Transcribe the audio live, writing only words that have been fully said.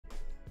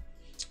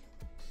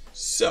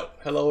So,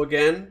 hello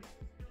again,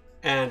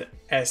 and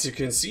as you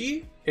can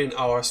see in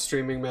our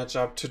streaming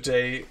matchup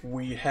today,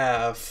 we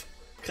have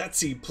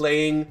Kretzi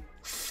playing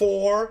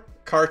 4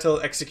 Cartel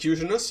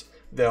executioners.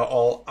 They're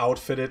all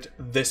outfitted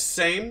the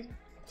same.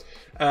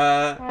 They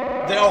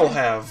all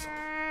have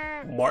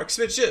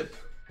marksmanship,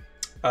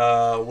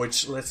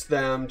 which lets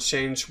them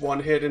change one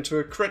hit into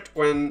a crit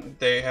when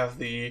they have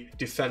the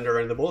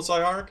defender in the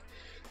bullseye arc.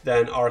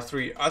 Then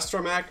R3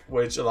 astromech,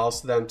 which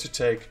allows them to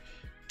take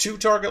 2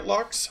 target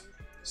locks,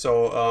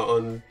 so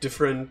on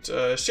different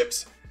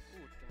ships.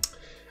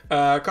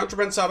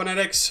 Contraband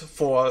cybernetics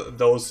for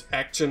those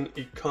action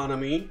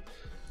economy,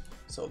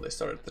 so they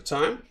start at the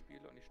time.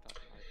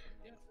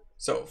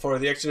 So for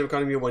the action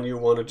economy, when you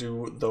want to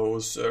do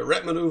those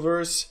red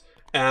maneuvers,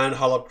 and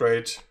hull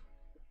upgrade,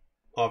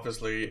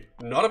 obviously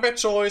not a bad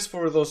choice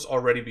for those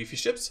already beefy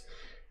ships.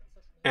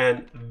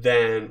 And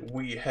then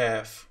we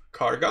have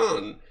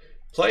Karghan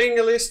playing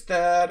a list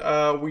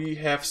that we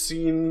have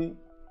seen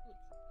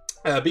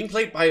being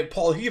played by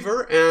Paul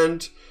Heaver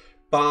and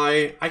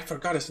by, I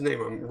forgot his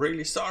name, I'm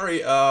really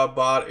sorry,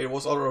 but it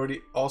was already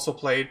also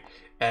played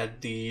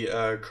at the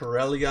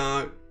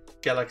Corellia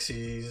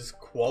Galaxies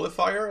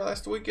qualifier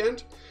last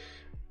weekend.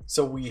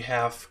 So we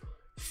have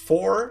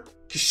 4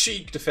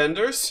 Kashyyyk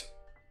defenders,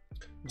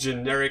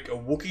 generic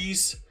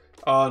Wookies,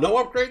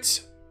 no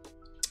upgrades,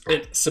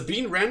 and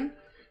Sabine Wren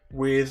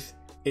with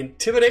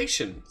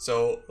intimidation.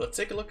 So let's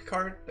take a look at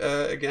card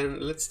again.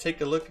 Let's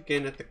take a look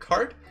again at the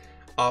card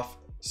of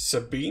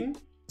Sabine.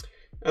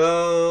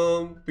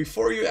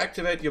 Before you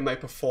activate, you may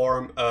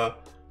perform a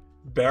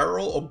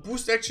barrel or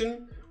boost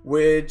action,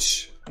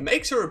 which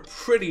makes her a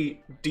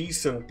pretty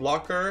decent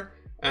blocker,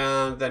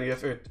 and then you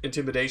have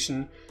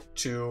intimidation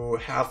to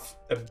have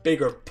a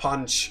bigger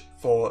punch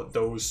for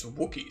those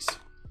Wookiees.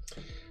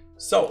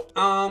 So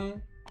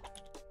I'm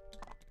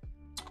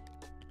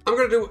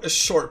gonna do a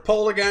short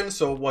poll again.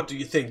 So what do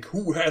you think?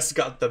 Who has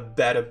got the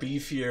better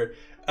beef here?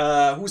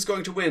 Who's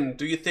going to win?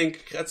 Do you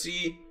think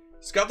Kretzi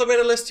has got the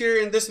better list here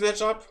in this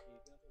matchup?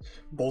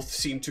 Both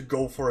seem to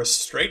go for a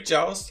straight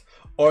joust.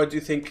 Or do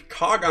you think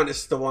Karghan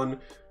is the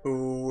one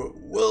who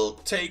will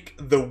take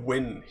the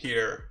win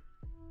here?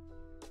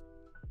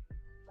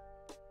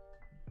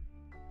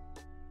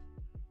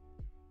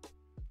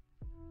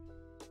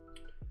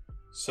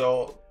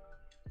 So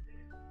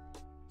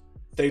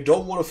they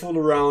don't want to fool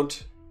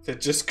around. They're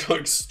just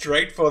going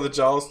straight for the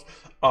joust.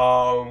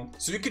 So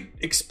you could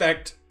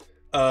expect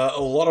a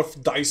lot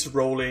of dice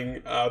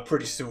rolling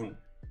pretty soon.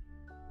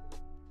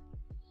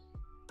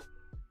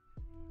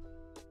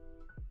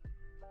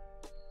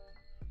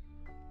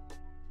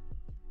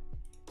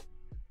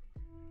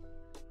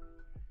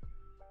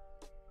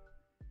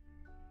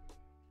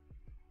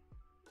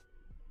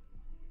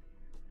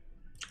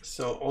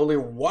 So only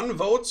 1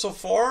 vote so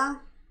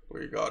far.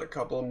 We got a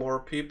couple more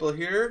people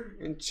here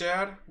in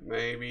chat.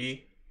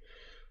 Maybe.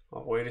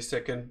 Oh, wait a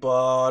second.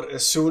 But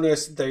as soon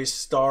as they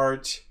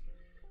start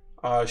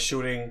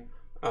shooting,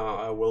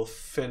 I will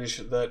finish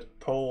that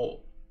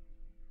poll.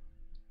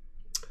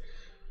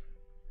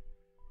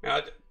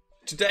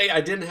 Today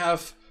I didn't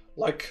have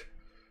like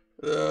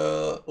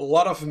a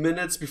lot of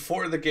minutes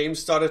before the game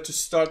started to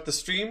start the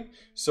stream,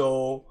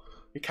 so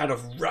we kind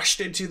of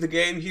rushed into the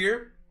game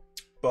here.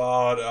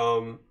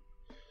 But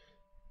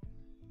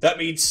that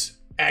means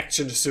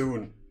action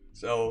soon.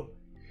 So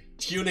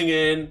tuning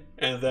in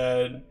and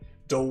then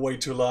don't wait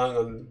too long,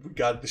 and we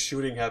got the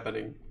shooting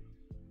happening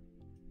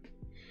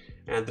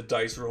and the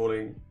dice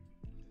rolling.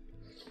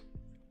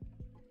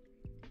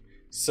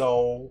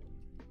 So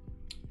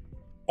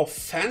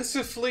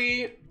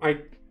offensively,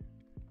 I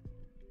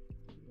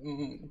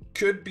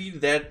could be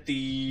that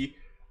the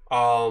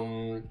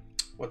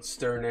what's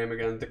their name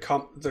again? The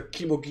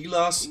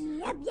Chemogilas,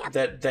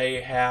 that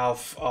they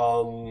have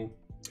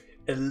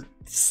a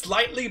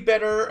slightly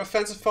better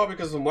offensive power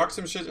because of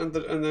marksmanship and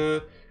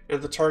the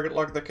target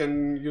lock that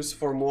can use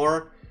for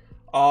more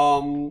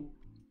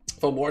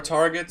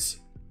targets.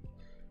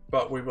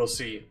 But we will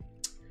see.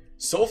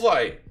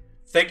 Soulfly,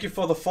 thank you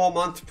for the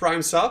 4-month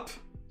Prime sub.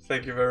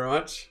 Thank you very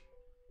much.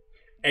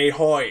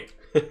 Ahoy!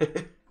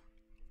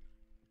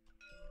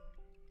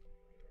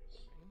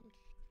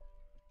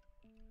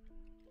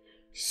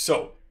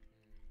 So,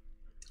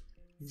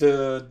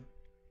 the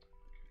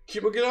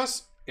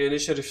Chemogilas,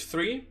 Initiative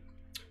 3,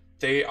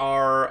 they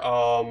are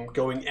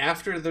going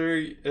after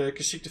their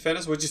Kashyyyk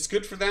defenders, which is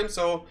good for them,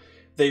 so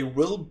they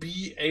will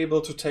be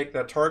able to take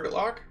that target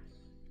lock.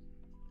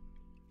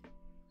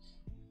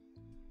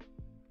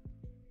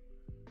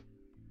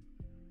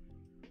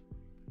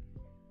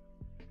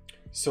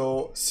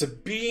 So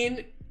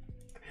Sabine,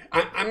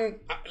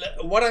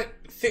 what I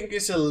think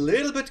is a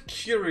little bit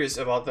curious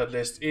about that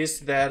list is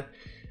that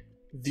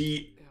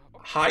the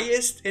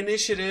highest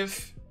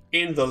initiative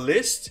in the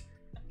list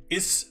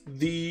is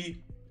the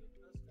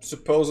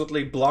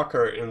supposedly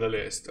blocker in the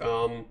list.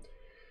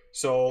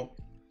 So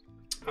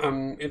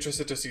I'm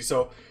interested to see.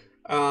 So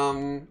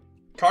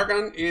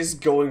Karghan is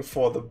going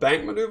for the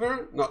bank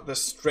maneuver, not the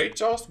straight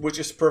joust, which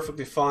is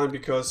perfectly fine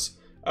because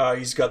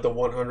he's got the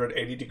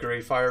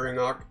 180-degree firing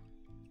arc.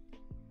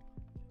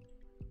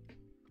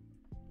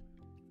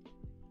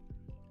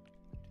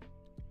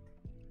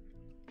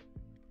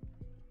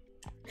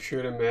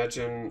 could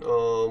imagine,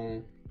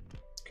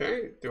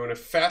 okay, doing a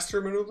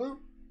faster maneuver.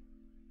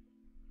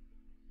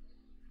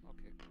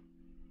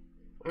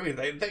 I mean,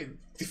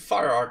 the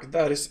fire arc,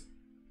 that is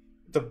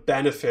the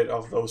benefit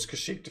of those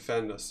Kashyyyk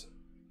defenders.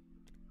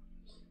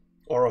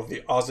 Or of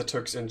the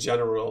Ozatuks in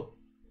general.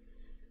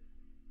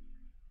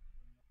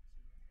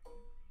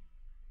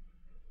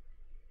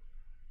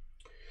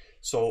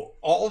 So,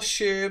 all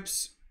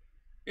ships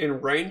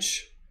in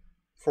range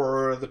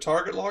for the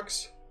target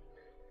locks.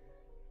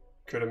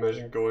 Could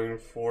imagine going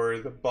for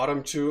the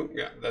bottom two.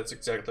 Yeah, that's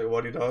exactly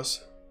what he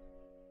does.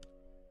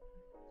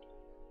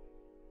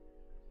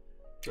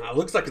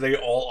 Looks like they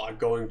all are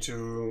going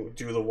to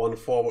do the one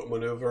forward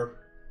maneuver.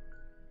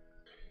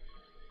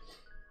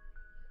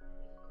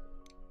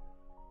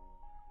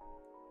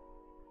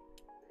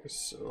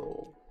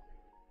 So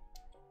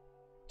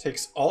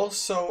takes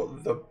also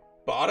the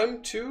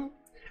bottom two.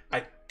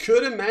 I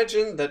could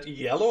imagine that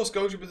yellow is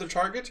going to be the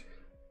target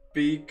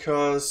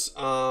because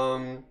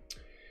I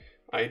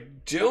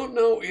don't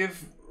know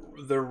if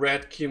the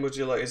red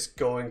Kimojilla is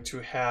going to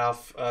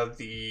have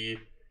the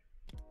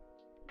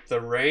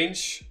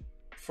range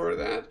for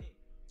that.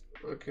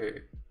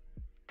 Okay,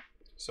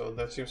 so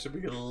there seems to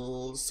be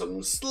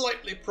some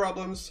slightly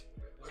problems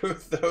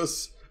with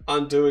those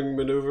undoing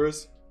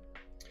maneuvers.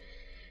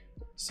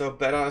 So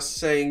Beta is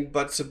saying,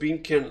 but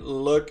Sabine can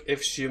look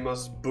if she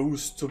must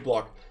boost to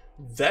block.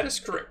 That is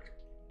correct.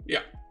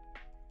 Yeah.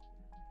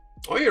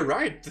 Oh, you're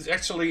right.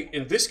 Actually,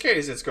 in this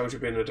case, it's going to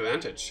be an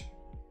advantage.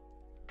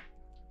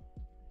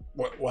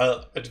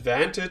 Well,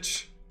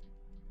 advantage,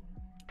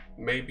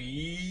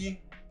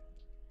 maybe,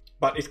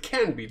 but it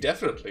can be,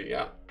 definitely,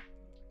 yeah.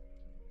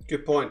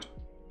 Good point.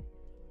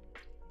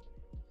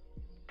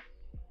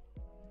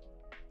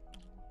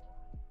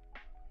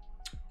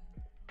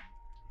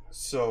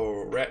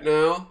 So, right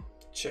now,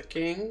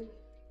 checking.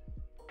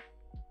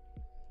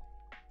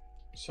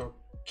 So,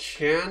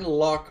 can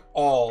lock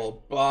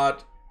all,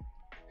 but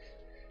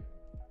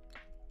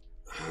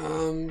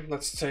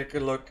let's take a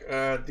look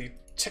at the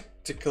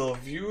tactical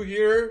view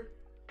here.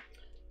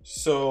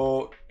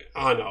 So,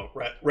 no,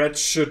 red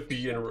should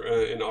be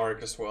in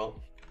arc as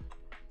well.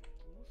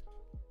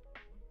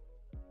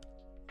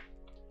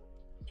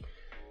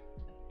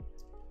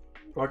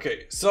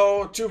 Okay,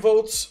 so 2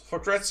 votes for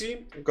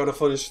Kretzi. I'm gonna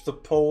finish the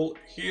poll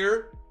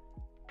here.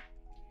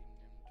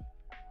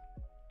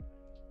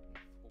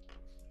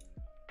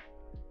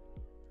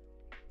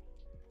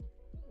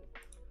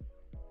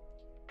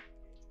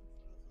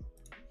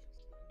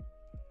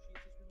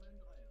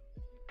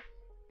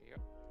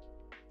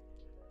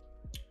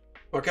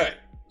 Okay,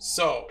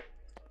 so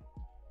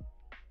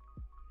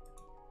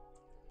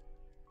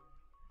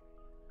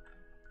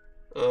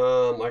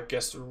I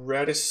guess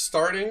red is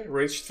starting,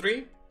 range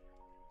 3.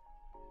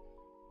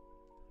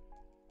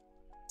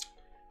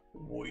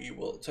 We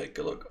will take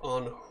a look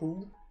on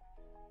who.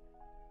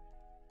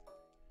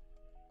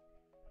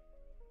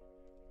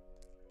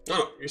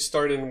 No, you're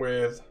starting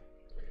with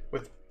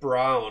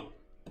brown.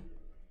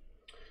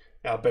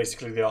 Yeah,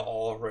 basically they are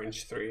all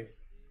range 3.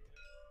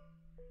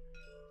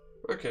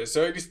 Okay,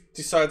 so he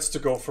decides to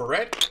go for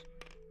red.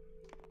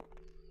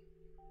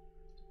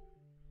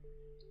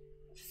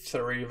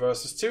 3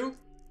 versus 2.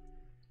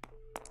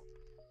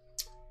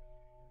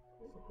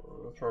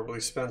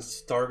 Probably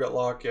spends target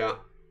lock, yeah.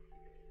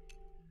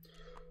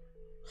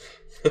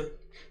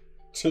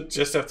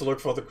 Just have to look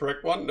for the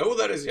correct one. No,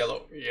 that is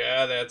yellow.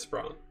 Yeah, that's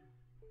brown.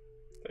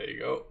 There you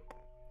go.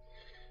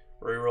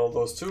 Reroll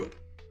those 2.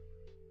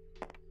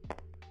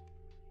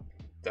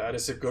 That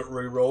is a good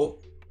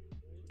reroll.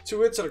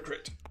 2 hits and a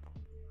crit.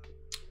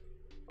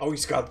 Oh,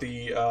 he's got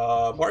the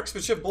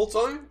marksmanship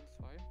bullseye.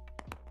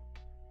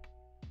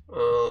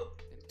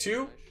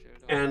 2.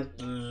 And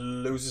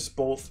loses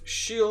both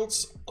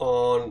shields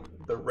on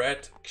the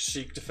red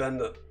Kashyyyk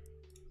defender.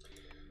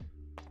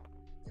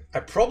 I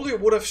probably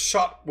would have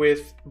shot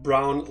with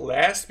brown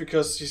last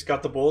because he's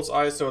got the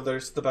bullseye, so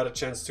there's the better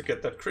chance to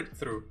get that crit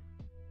through.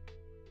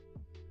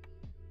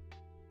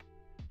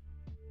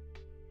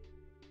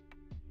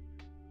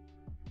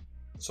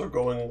 So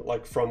going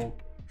like from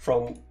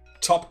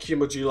top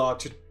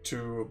Kimojilla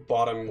to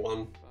bottom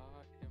one.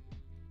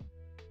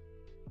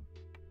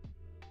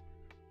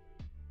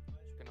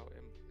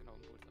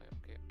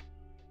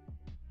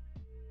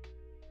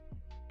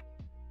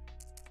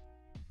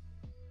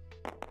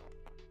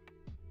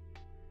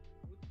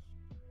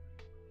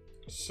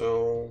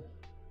 So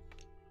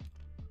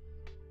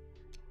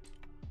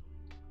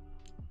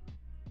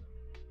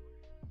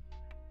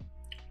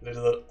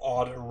little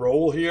odd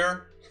roll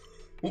here,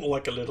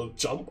 like a little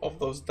jump of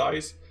those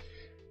dice,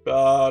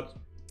 but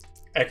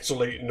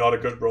actually not a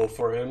good roll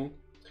for him.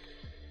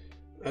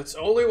 That's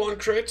only 1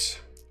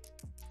 crit,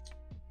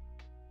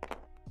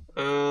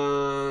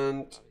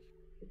 and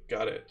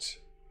got it.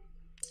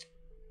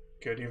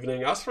 Good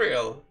evening,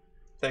 Asriel.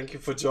 Thank you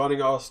for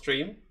joining our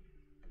stream.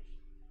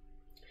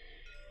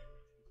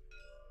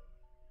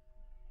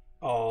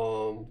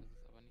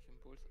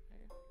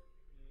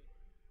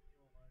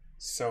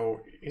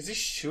 So is he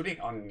shooting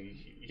on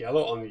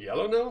yellow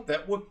now?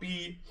 That would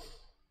be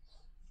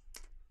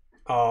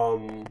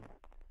Um,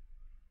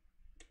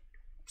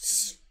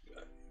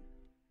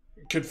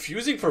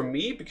 confusing for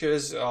me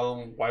because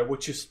why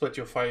would you split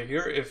your fire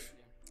here if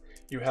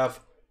you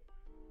have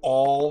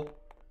all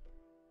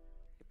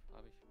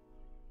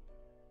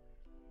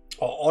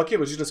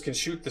Kimajudas can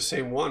shoot the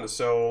same one?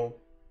 So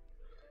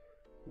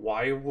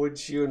why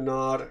would you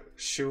not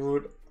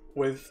shoot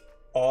with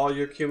all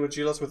your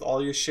Kimajudas, with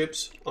all your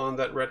ships on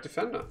that red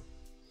defender?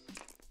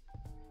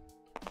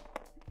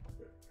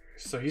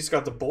 So he's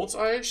got the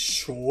bullseye,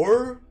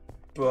 sure,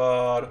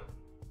 but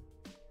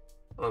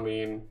I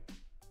mean,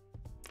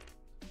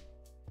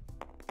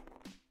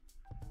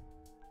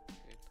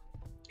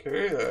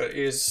 okay, that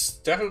is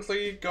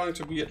definitely going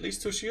to be at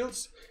least 2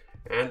 shields,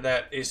 and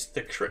that is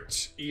the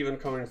crit even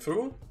coming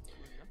through.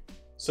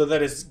 So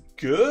that is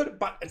good,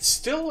 but it's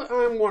still,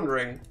 I'm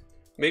wondering,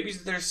 maybe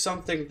there's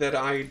something that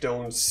I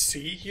don't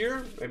see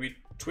here. Maybe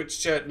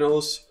Twitch chat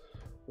knows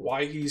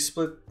why he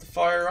split the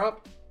fire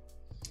up.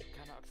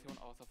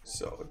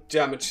 So,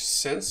 damage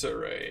sensor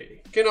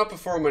ray. Cannot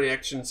perform any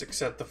actions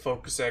except the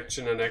focus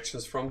action and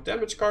actions from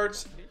damage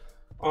cards,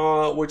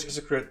 which is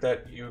a crit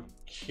that you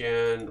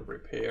can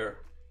repair.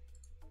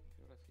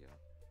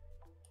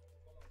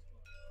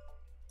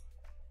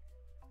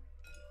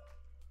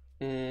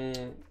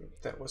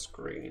 That was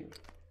green.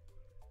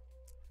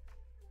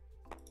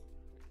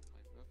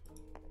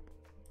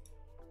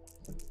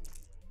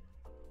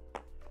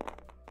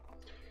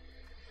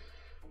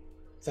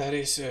 That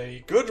is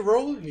a good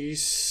roll.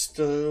 He's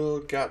still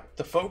got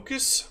the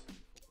focus.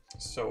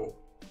 So,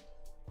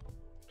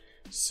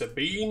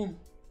 Sabine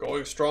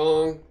going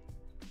strong.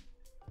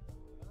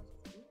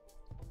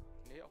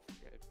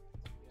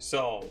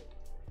 So,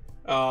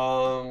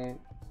 and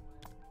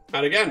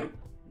again,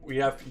 we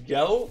have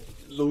yellow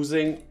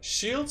losing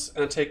shields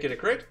and taking a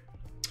crit,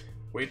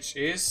 which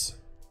is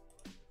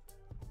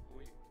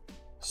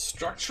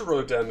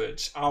structural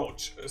damage.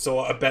 Ouch. So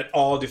I bet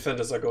all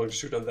defenders are going to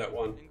shoot on that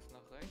one.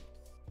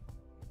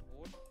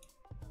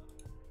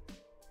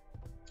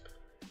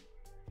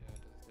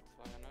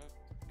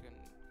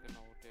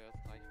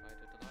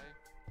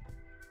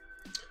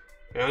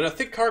 And I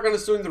think Karghan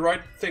is doing the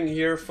right thing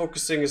here,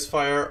 focusing his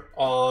fire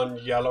on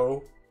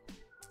yellow.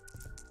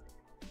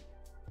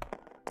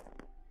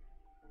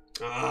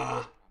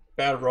 Ah,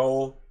 bad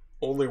roll.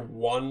 Only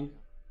 1.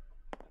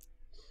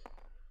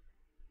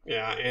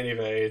 Yeah, and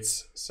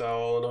evades.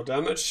 So no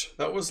damage.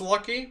 That was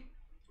lucky.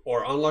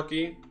 Or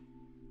unlucky.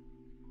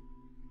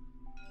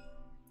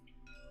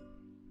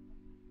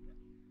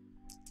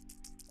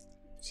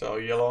 So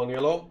yellow on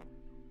yellow.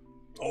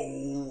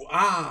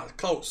 Oh,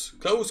 close.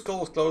 Close.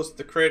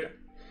 The crit.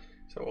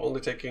 So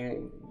only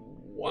taking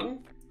 1.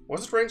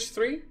 Was it range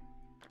 3?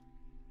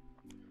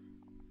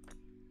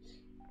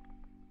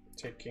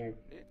 Taking...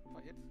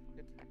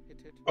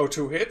 Oh,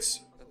 2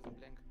 hits?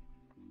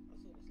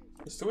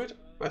 Let's do it.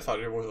 I thought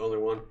it was only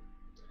 1.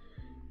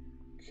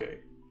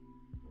 Okay.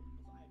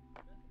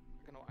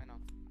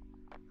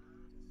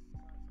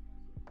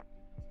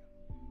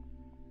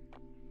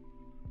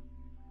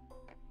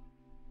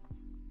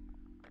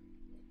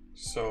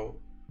 So,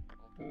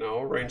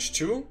 now range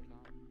 2.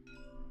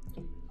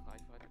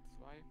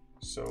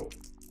 So,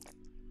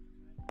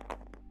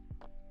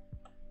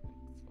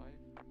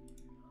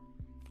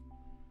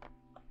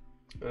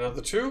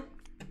 another 2.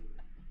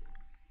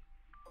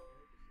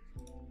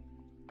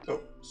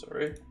 Oh,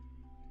 sorry.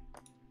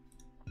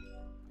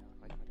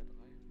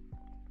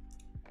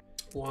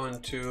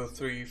 1, 2,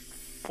 3,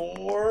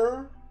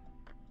 4.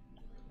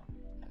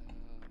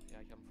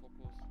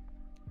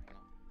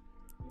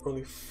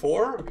 Only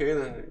 4? Okay,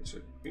 then it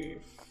should be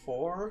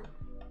 4.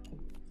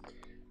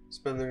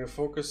 Spending a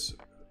focus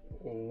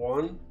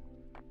 1.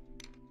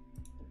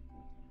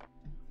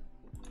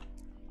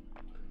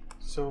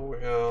 So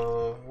we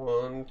have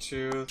 1,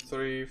 2,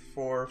 3,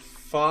 4,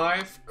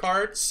 5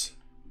 cards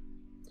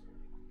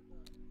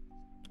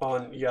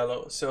on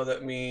yellow. So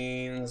that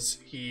means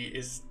he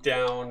is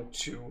down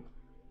to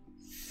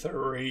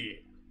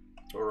 3.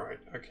 Alright,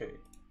 okay.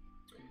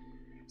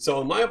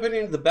 So in my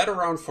opinion, the better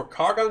round for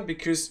Karghan,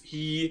 because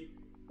he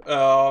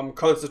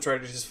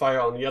concentrated his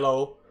fire on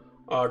yellow,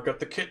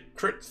 got the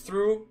crit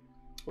through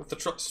with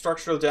the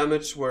structural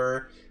damage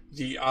where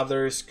the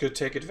others could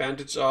take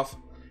advantage of.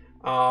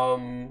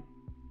 I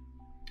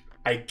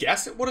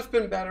guess it would have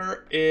been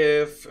better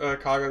if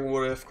Karghan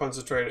would have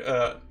concentrated,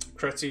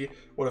 Kretzi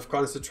would have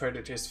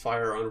concentrated his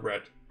fire on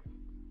red,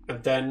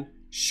 and then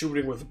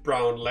shooting with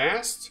brown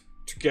last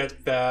to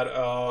get that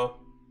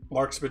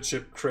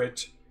marksmanship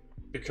crit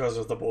because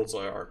of the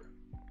bullseye arc.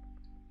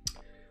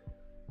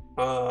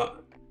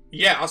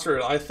 Yeah,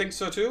 Oscar, I think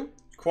so too.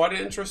 Quite an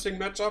interesting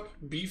matchup.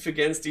 Beef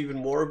against even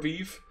more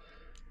beef.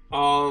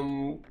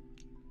 And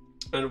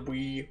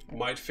we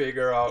might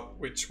figure out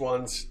which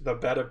one's the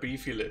better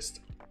beefy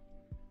list.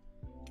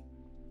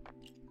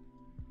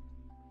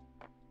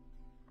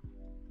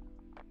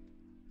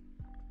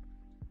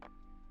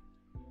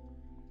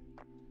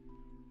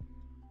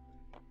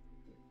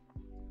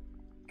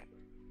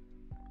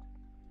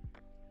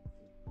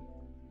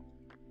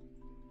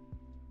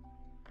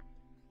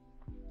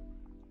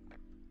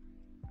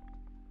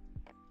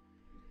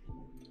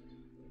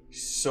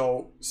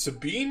 So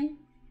Sabine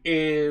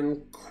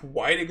in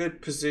quite a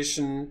good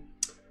position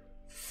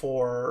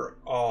for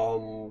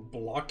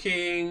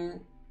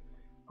blocking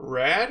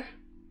red.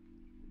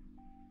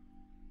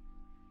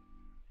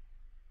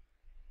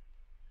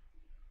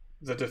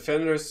 The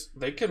defenders,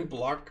 they can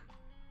block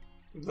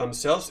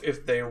themselves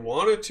if they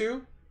wanted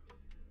to.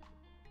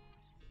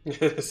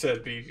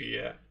 Said Beefy,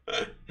 yeah.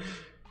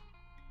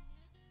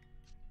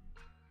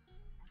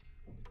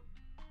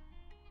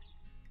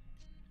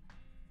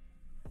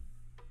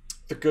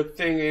 The good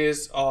thing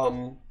is,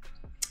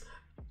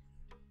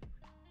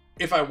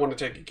 if I want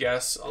to take a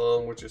guess,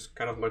 which is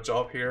kind of my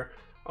job here,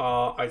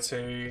 I'd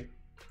say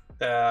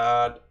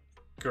that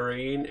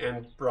green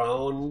and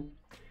brown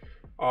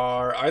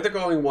are either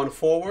going one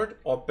forward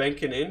or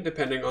banking in,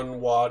 depending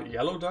on what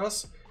yellow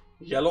does.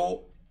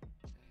 Yellow,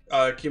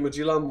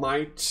 Kimojila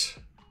might,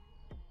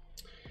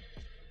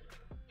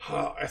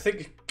 I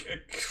think,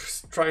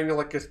 trying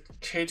like a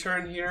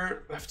K-turn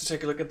here. I have to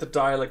take a look at the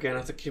dial again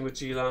of the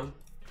Kimojila.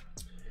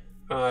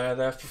 They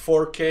have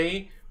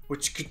 4K,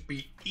 which could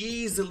be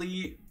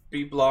easily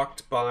be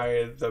blocked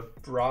by the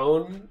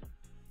brown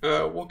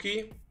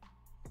Wookie.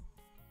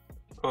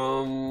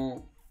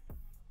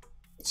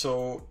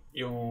 So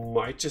you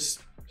might just...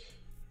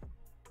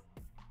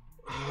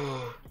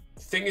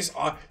 thing is,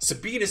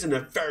 Sabine is in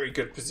a very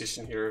good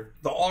position here.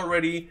 The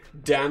already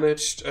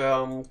damaged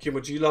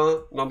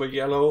Kimojila, number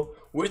yellow,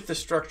 with the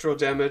structural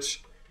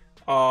damage.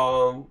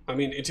 I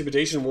mean,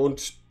 intimidation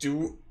won't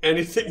do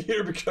anything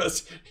here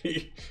because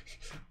he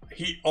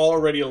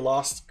already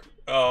lost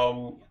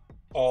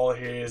all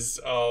his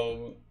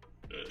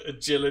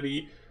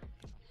agility.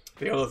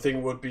 The other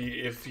thing would be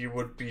if he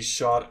would be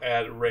shot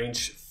at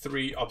range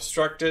 3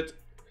 obstructed,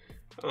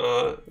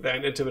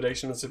 then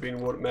intimidation and Sabine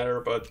wouldn't matter,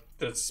 but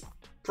that's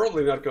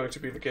probably not going to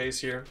be the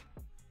case here.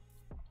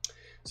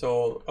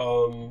 So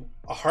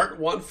a hard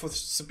one for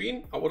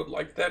Sabine. I would have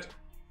liked that.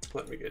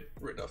 Let me get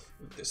rid of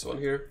this one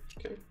here.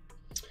 Okay.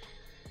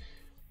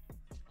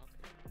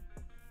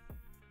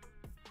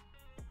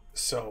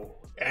 So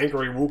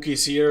angry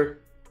Wookies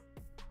here.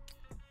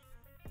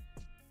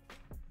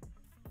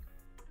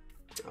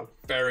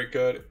 Very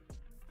good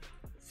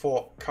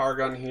for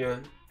Karghan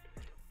here.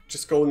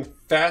 Just going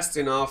fast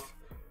enough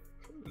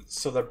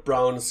so that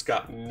Brown's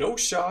got no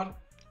shot.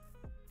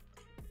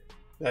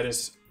 That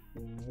is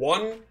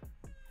one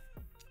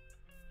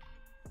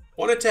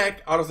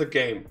attack out of the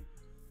game.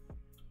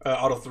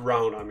 Out of the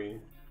round, I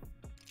mean.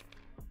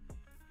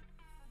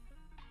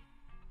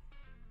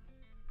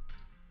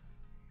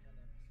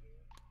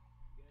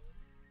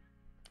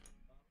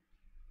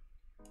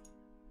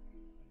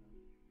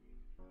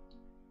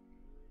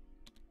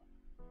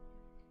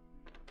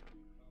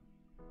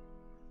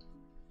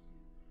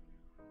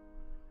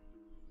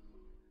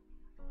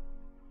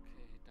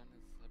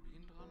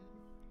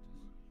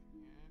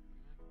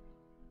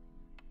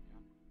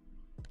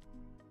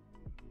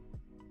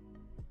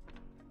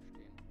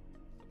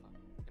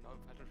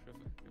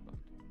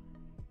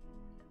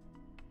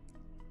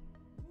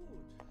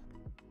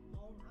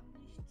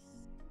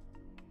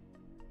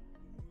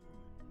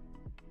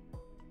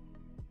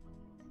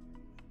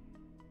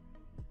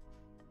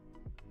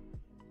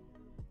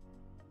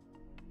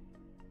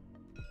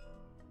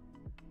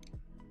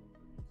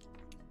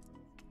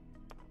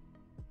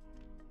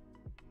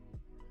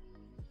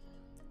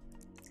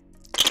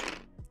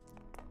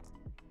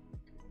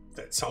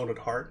 That sounded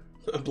hard.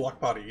 A block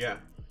body, yeah.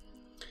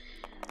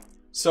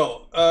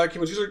 So,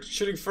 Kimojila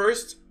shooting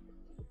first.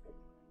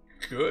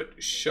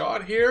 Good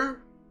shot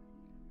here.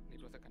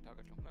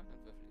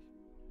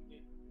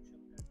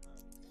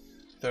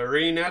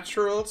 3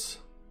 naturals.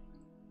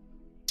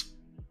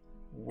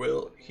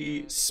 Will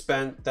he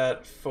spend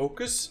that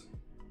focus?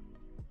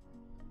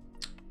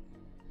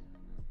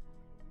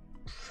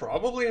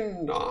 Probably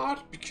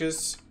not,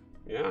 because,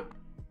 yeah.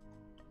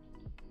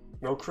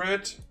 No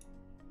crit.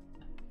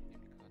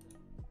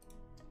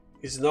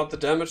 He's not the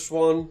damaged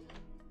one.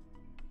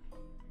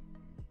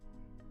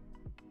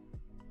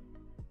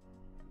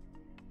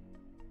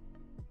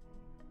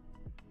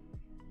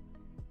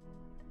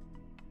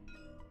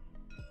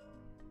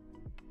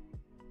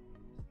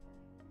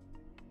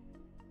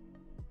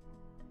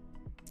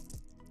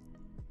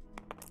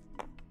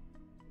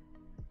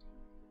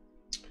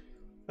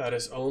 That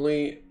is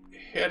only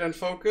hit and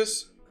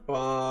focus,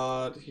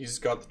 but he's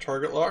got the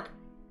target lock.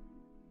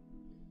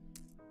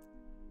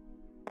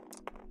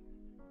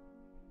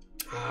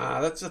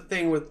 That's the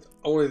thing with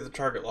only the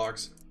target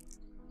locks.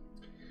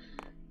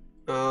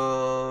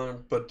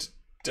 But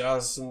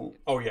doesn't...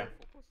 Oh yeah.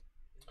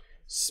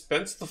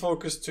 Spends the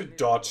focus to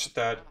dodge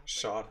that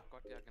shot.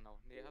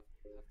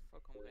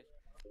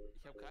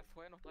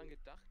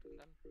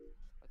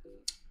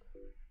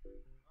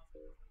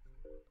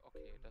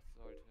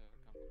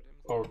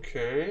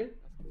 Okay.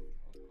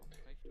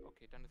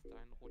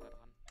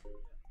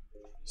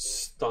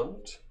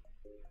 Stunt.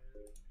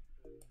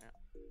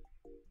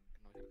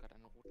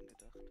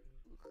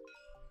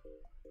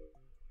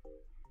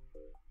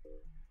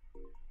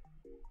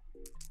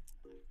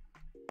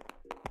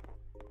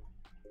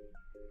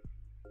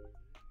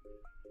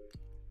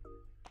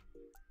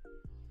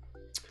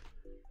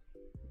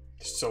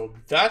 So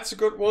that's a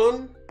good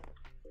one.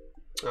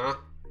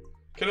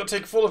 Cannot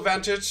take full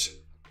advantage,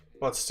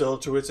 but still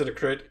 2 hits and a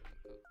crit.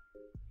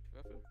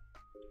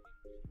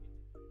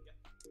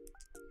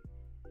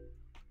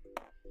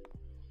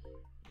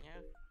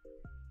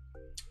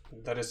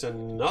 That is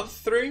another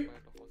 3.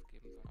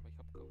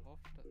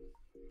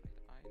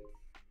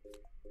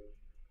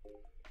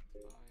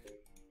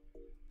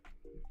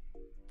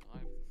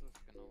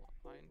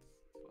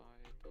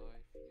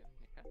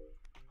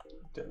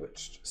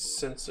 Damaged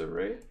sensor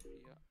ray.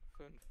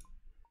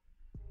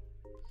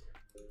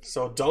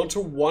 So down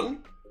to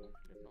 1.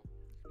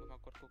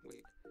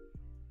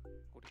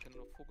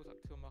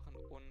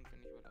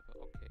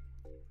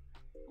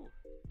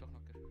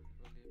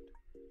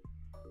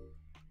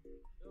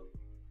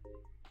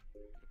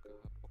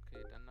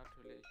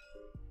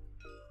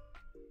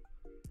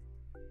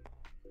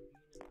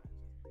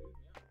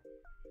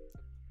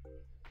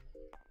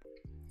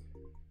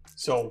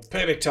 So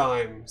payback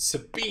time.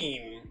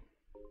 Sabine.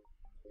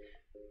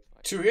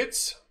 2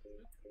 hits.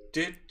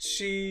 Did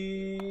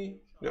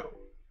she? No.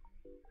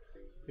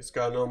 He's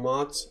got no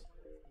mods.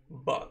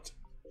 But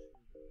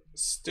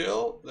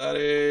still, that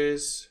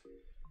is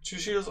 2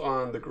 shields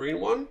on the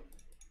green one.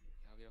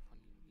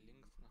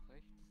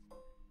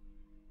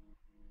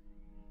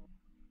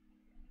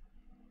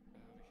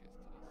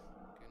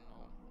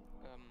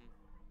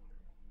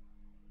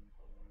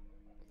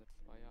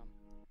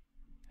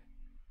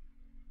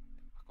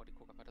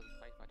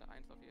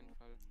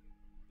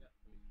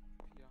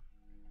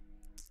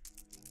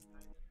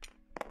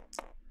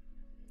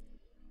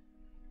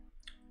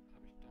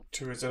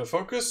 Two hits in a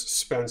focus,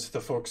 spends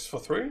the focus for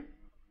 3.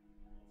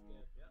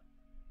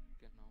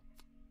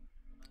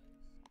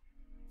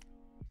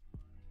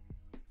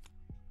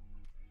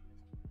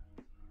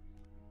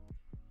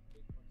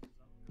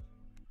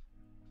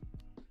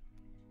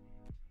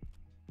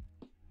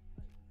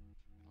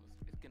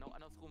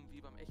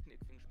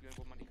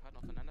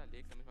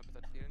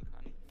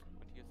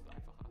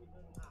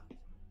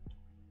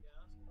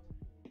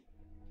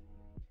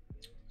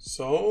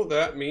 So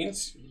that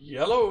means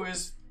yellow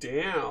is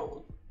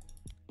down.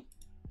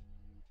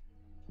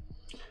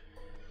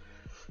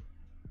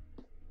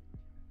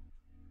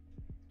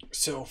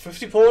 So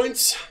 50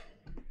 points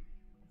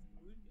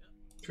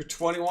to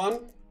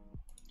 21.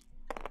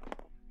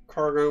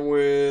 Karghan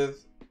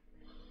with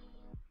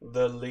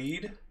the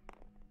lead.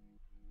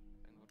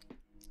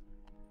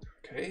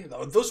 Okay,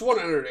 those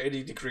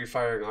 180-degree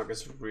firing arc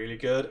is really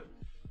good.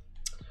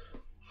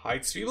 Hi,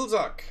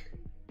 Zwiebelsack.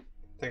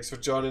 Thanks for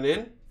joining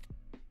in.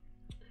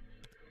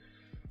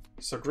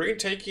 So green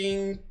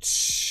taking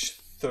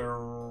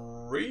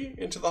 3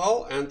 into the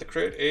hull, and the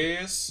crit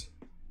is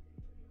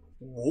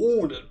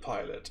wounded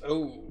pilot.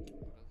 Oh.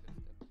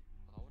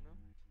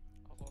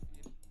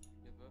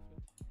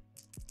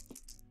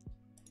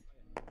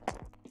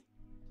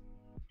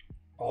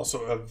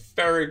 Also a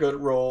very good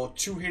roll.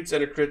 2 hits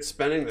and a crit,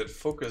 spending that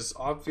focus,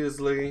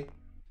 obviously.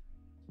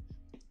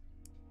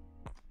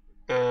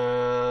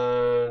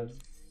 And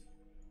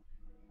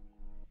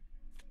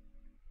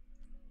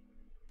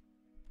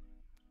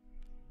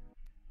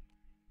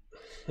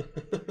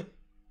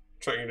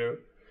trying to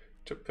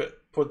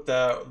put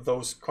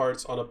those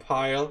cards on a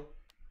pile.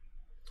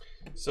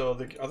 So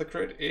the other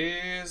crit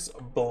is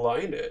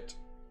blinded.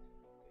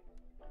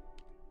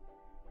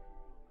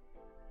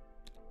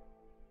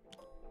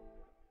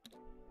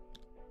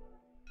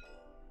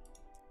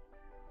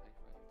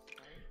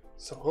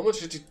 So how much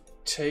did he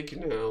take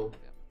now?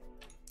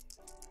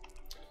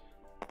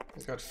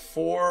 He's got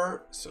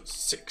 4, so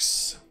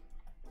 6.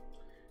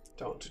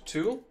 Down to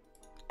 2.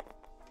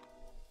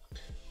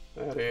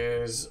 That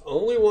is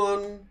only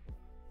 1,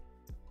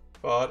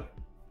 but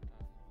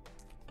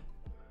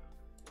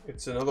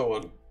it's another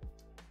one.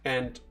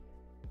 And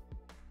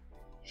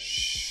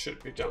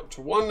should be down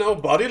to 1 now.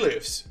 Body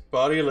lives.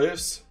 Body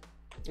lives.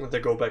 And they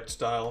go back to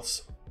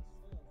dials.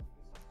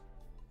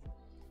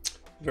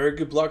 Very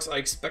good blocks. I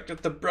expected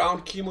the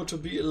brown chemo to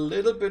be a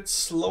little bit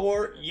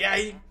slower. Yeah,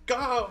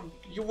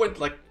 you went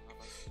like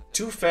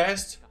too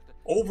fast.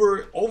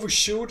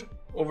 Overshoot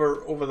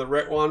over the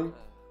red one.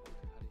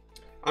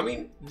 I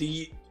mean,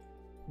 the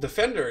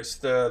defenders,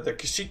 the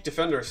Kashyyyk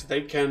defenders,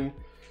 they can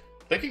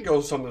go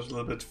sometimes a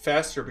little bit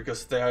faster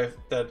because they have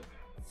that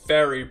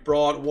very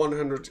broad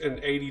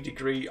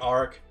 180-degree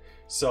arc.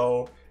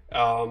 So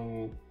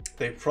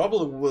they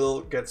probably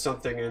will get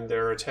something in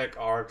their attack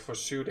arc for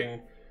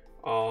shooting,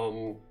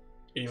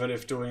 even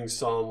if doing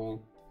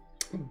some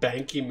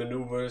banky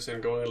maneuvers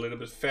and going a little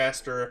bit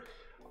faster,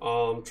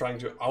 trying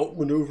to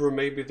outmaneuver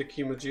maybe the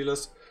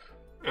Chemogilas.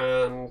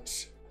 And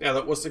yeah,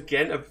 that was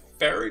again a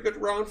very good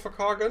round for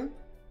Karghan.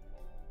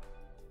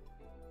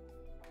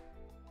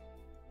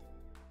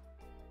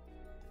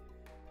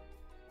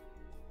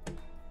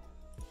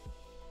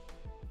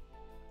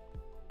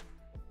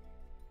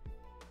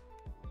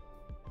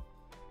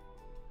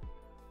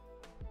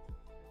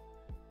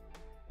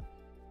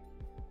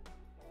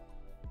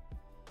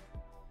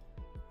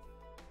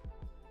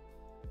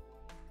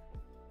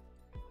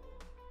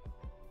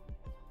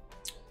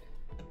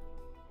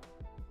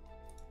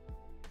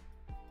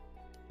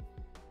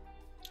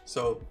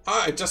 So,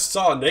 I just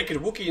saw a naked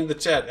Wookiee in the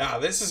chat. Ah,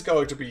 this is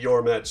going to be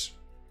your match.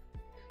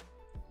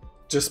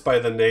 Just by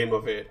the name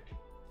of it.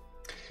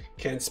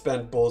 Can't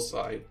spend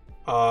bullseye.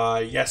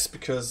 Yes,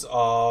 because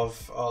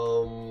of,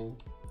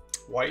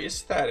 why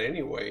is that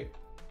anyway?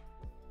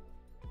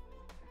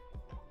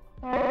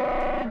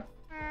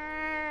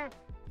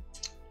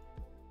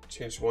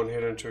 Change one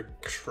hit into a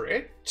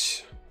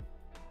crit.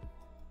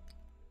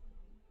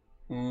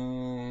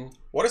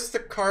 What is the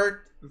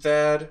card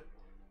that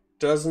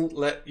doesn't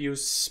let you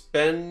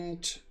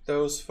spend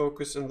those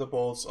focus in the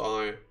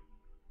bullseye?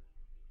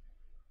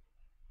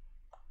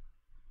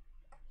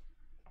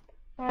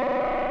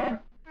 I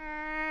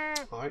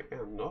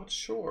am not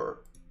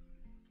sure.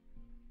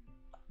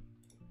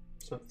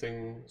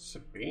 Something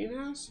Sabine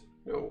has?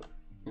 No.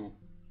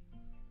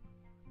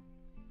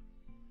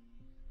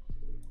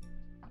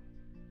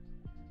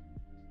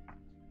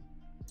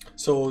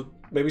 So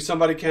maybe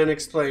somebody can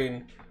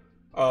explain,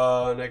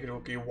 Naked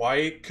Wookiee,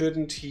 why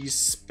couldn't he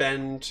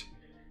spend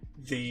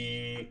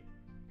the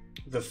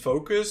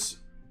focus?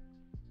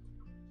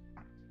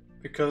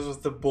 Because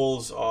of the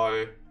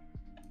bullseye.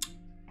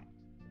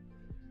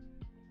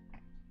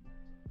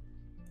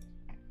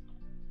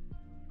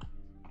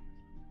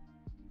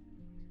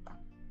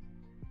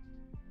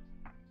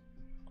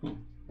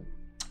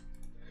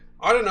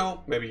 I don't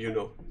know, maybe you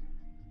know.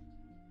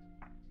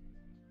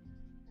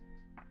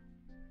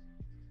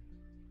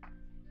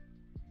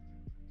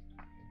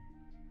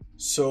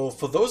 So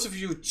for those of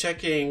you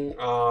checking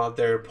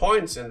their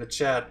points in the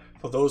chat,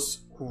 for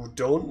those who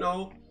don't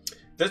know,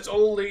 that's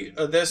only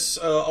there's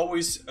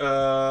always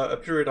a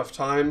period of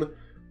time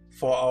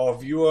for our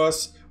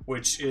viewers,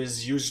 which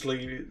is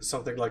usually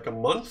something like a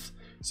month.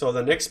 So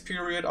the next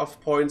period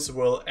of points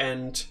will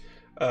end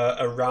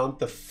around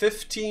the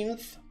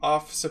 15th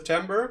of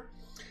September.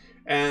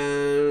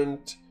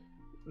 And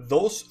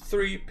those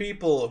 3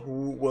 people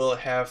who will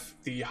have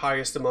the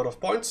highest amount of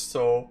points,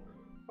 so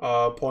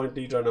point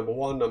leader number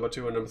 1, number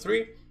 2, and number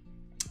 3,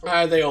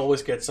 they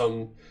always get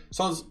some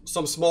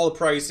small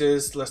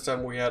prizes. Last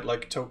time we had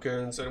like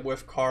tokens, and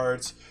with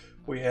cards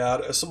we had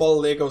a small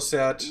Lego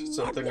set,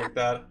 something like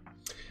that.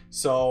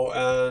 So,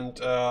 and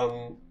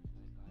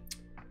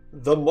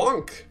the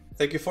Monk,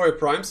 thank you for your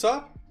Prime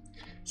sub.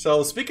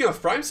 So speaking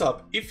of Prime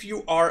sub, if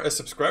you are a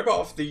subscriber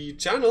of the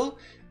channel,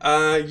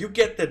 you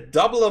get the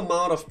double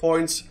amount of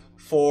points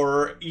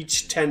for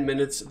each 10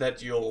 minutes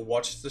that you'll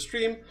watch the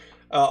stream.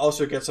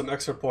 Also get some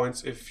extra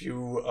points if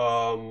you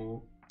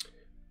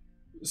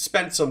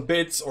spend some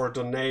bits or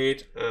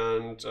donate,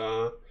 and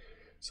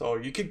so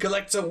you can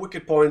collect some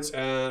Wicked points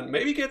and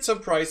maybe get some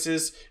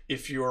prizes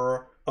if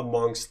you're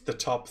amongst the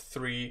top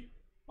 3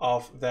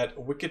 of that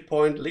Wicked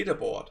point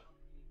leaderboard.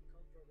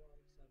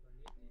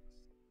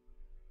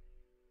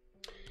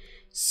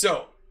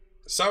 So,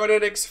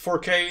 Cybernetics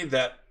 4K,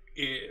 that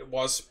it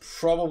was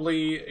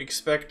probably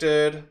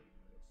expected,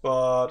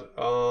 but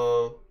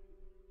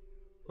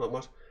not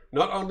much.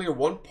 Not only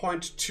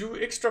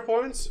 1.2 extra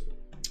points.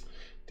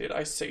 Did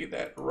I say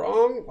that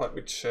wrong? Let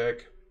me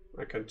check.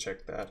 I can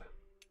check that.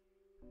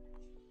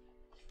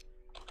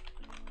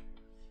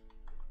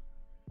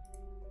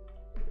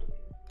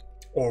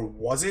 Or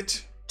was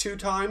it 2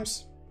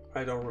 times?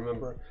 I don't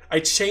remember.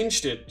 I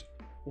changed it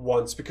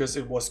once because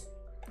it was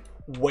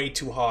way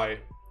too high.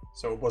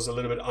 So it was a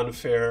little bit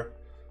unfair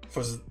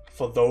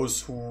for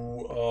those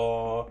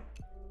who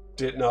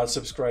did not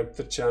subscribe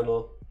to the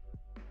channel.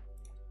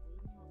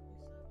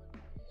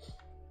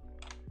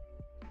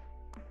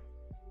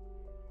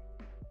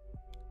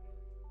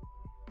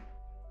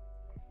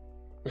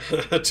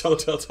 Don't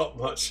tell top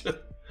much.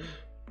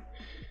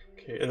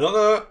 Okay,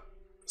 another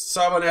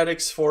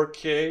Cybernetics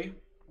 4K.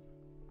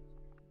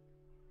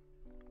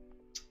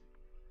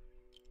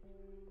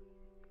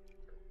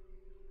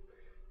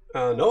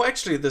 No,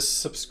 actually, the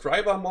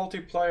subscriber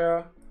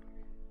multiplier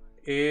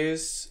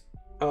is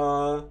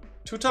 2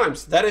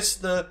 times. That is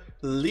the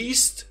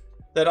least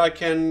that I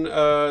can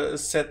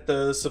set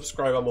the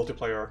subscriber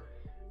multiplier.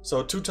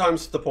 So 2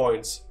 times the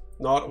points,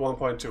 not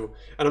 1.2.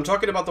 And I'm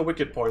talking about the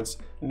Wicked points,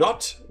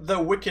 not the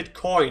Wicked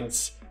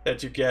coins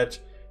that you get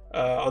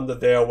under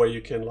there, where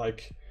you can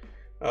like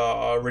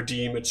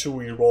redeem a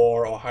Chewy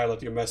Roar or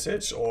highlight your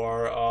message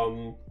or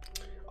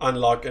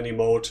unlock an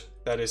emote.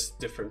 That is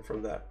different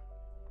from that.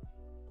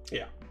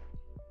 Yeah.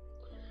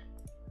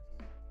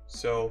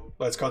 So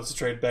let's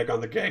concentrate back on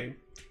the game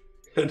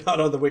and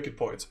not on the Wicked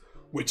points,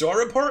 which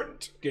are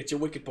important. Get your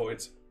Wicked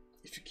points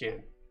if you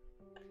can.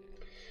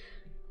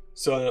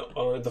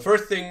 So the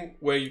first thing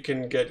where you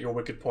can get your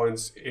Wicked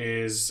points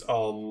is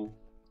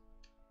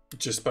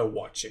just by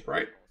watching,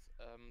 right?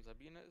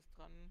 Sabine ist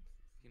dran.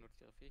 Sie nutzt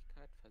ihre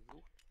Fähigkeit,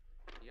 versucht.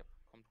 Yep,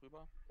 kommt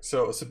rüber.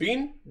 So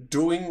Sabine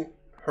doing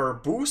her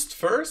boost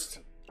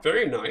first.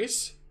 Very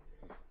nice.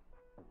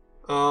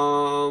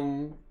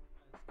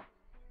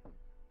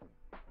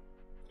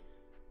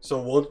 So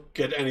won't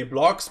get any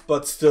blocks,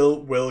 but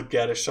still will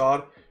get a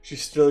shot.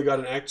 She's still got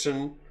an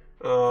action.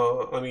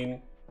 I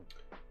mean,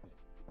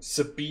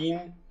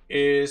 Sabine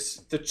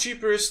is the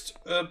cheapest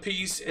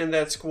piece in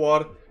that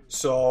squad,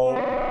 so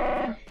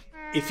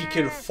if he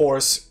can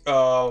force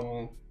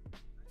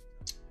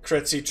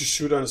Kretzi to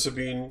shoot on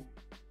Sabine,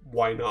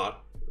 why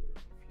not?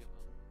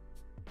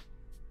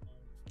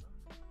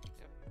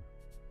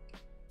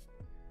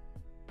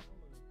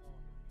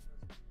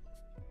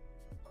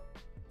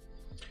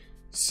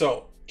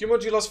 So,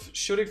 Kimojila's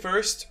shooting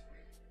first.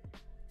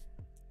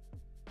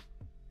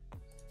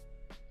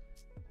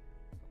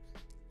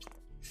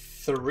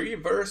 Three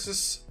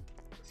versus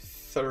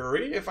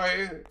 3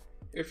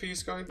 if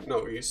he's going.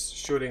 No, he's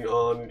shooting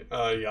on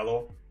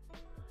yellow.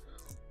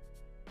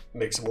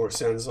 Makes more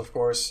sense, of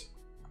course.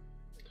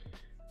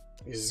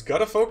 He's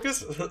got a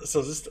focus,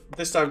 so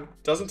this time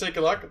doesn't take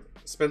a luck,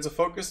 spends a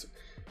focus,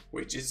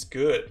 which is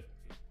good.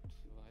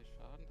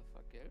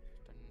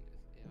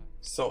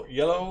 So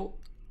yellow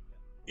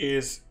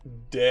is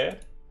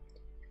dead.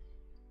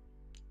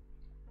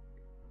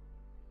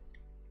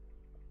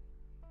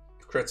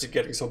 Kretzi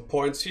getting some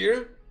points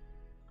here.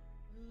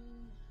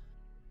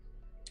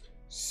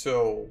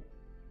 So,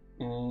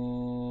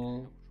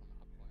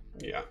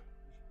 yeah.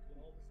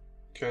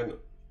 Can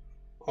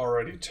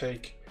already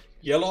take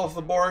yellow off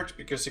the board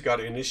because he got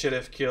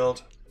initiative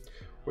killed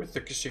with the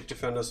Kashyyyk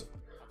defenders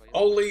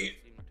only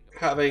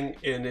having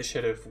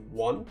initiative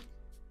 1.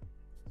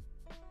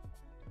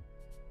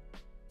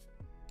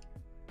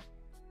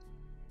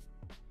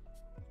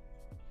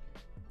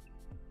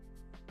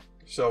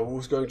 So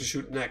who's going to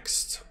shoot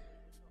next?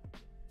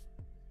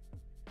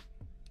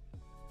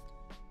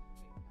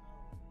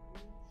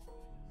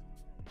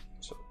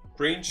 So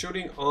green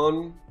shooting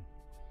on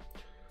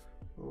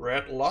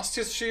red, lost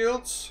his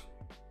shields.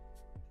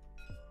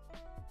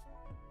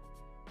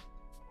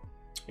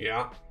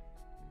 Yeah.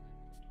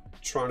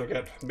 Trying to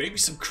get maybe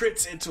some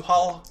crits into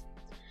Hull.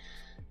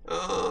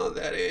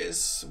 That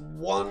is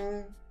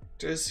 1.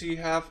 Does he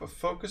have a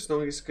focus?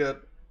 No, he's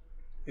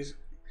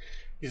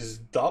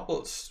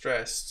double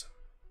stressed.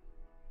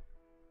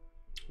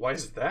 Why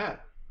is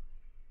that?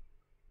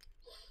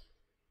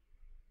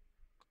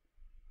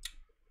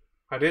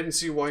 I didn't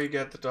see why you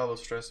get the double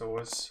stress. I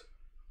was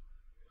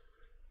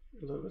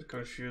a little bit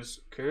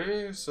confused.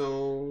 Okay,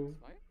 so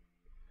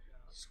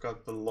it's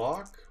got the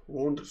lock.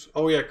 Wounded.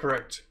 Oh yeah,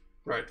 correct.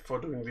 Right, for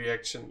doing the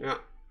action. Yeah.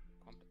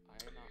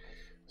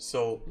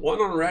 So 1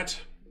 on red.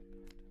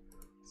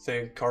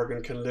 Think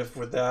Karghan can live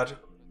with that.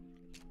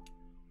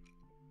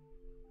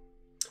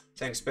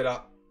 Thanks,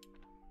 Beta,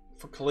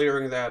 for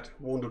clearing that.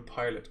 Wounded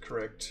pilot,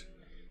 correct.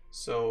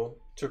 So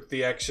took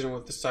the action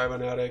with the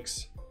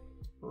cybernetics.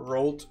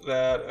 Rolled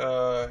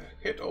that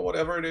hit or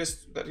whatever it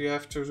is that you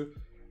have to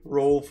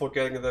roll for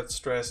getting that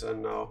stress,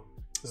 and now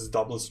this is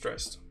double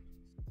stressed.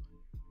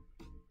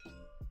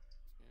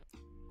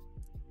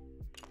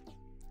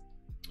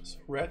 So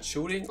red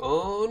shooting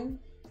on.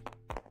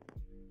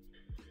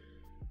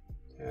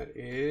 That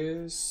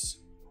is,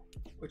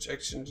 which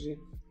action did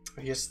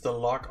he has the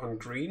lock on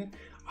green.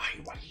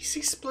 Why is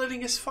he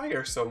splitting his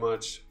fire so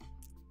much?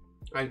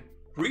 I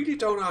really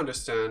don't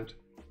understand.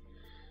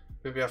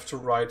 Maybe I have to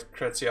write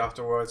Kretzi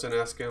afterwards and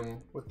ask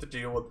him what the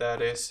deal with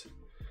that is.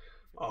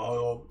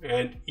 Oh,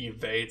 and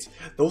evades.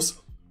 Those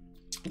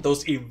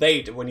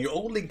evade when you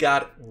only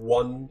got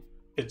 1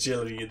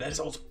 agility. That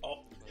is also,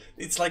 oh,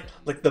 it's like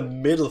the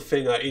middle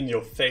finger in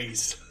your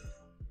face.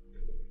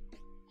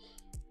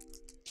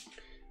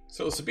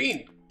 So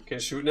Sabine can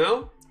shoot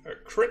now. A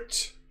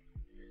crit.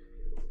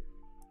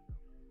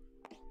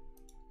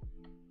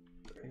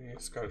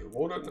 It's got a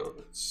water. No,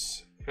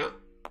 it's, yeah.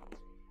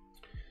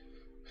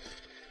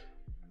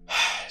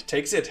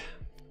 Takes it.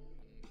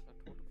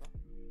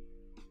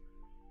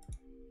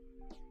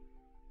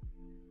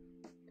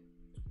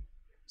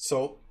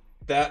 So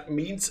that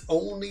means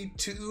only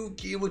 2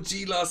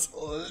 Giwajilas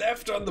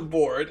left on the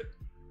board.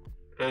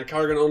 And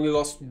Karghan only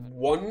lost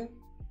 1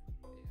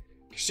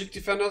 Kashyyyk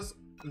defenders.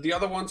 The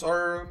other ones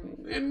are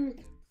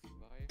in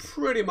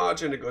pretty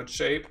much in a good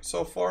shape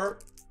so far.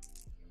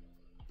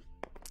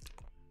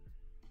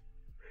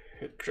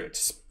 Hit crit,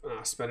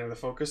 spending the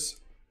focus.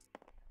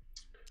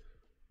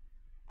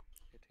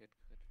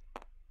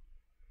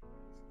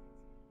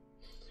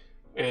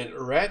 And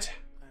red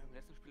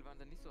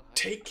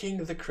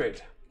taking the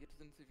crit.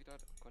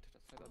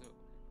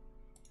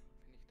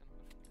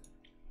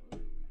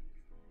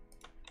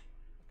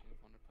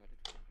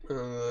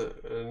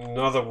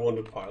 Another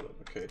wounded pilot,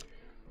 okay.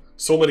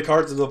 So many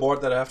cards on the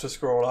board that I have to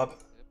scroll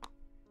up.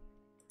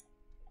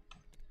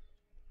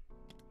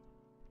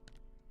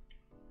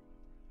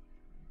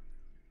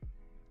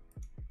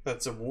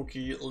 That's a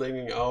Wookiee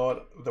leaning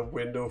out the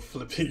window,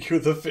 flipping you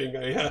the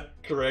finger. Yeah,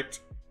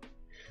 correct.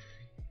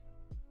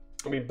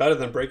 I mean, better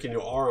than breaking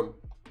your arm.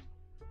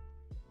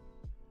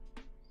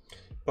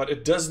 But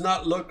it does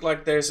not look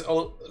like there's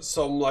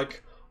some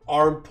like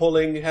arm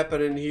pulling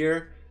happening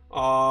here.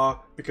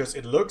 Because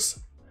it looks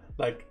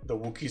like the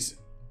Wookiees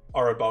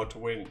are about to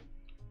win.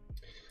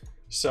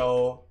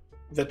 So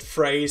that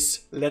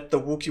phrase, let the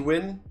Wookiee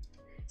win,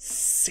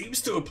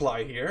 seems to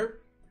apply here.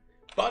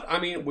 But I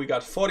mean, we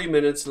got 40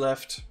 minutes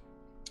left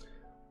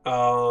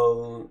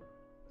to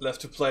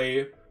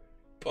play.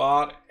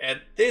 But at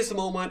this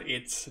moment,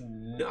 it's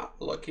not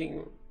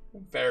looking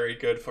Very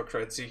good for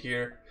Kretzi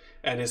here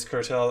and his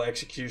Cartel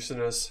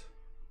executioners.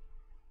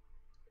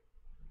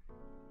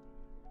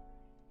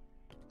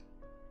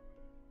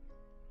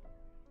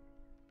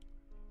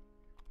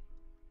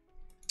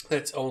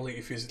 That's only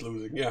if he's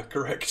losing. Yeah,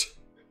 correct.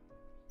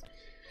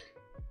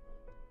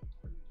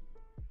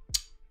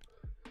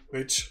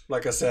 Which,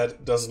 like I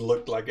said, doesn't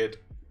look like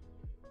it.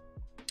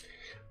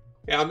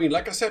 Yeah, I mean,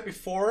 like I said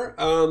before,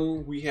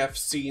 we have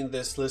seen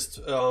this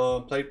list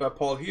played by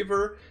Paul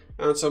Heaver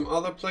and some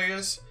other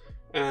players.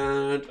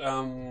 And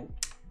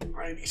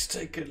I need to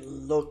take a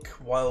look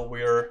while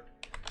we're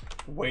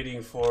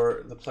waiting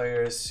for the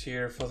players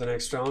here for the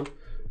next round.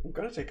 I'm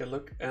gonna take a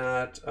look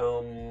at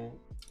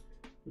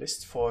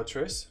List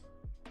Fortress.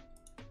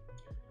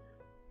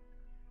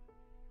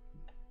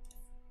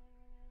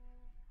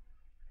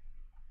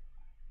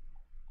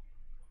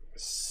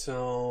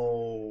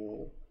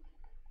 So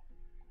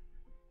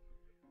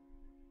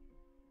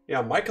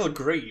yeah, Michael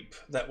Grape,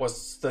 that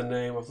was the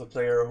name of the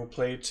player who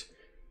played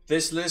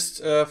this list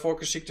for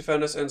Kashyyyk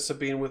Defenders and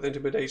Sabine with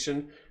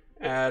Intimidation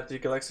at the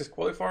Galaxy's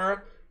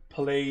qualifier.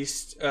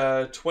 Placed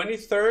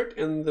 23rd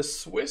in the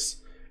Swiss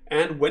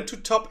and went to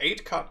top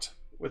 8 cut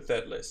with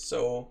that list.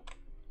 So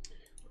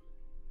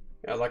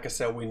yeah, like I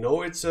said, we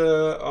know it's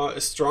a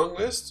strong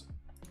list,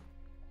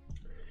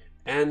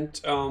 and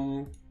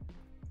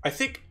I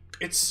think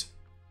it's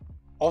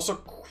also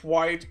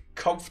quite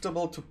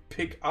comfortable to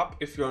pick up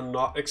if you're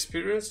not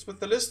experienced with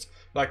the list,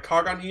 like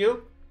Karghan here.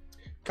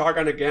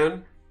 Karghan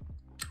again,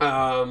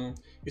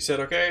 he said,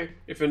 okay,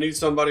 if you need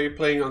somebody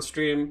playing on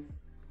stream,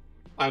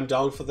 I'm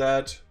down for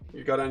that.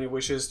 You got any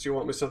wishes? Do you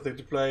want me something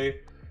to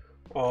play?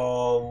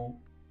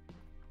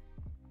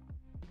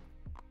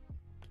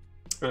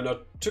 And I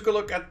took a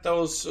look at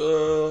those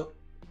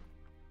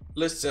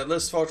lists at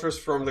List Fortress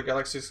from the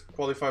Galaxy's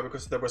qualifier,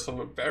 because there were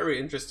some very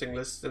interesting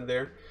lists in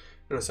there.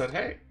 And I said,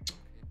 hey,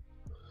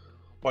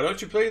 why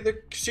don't you play the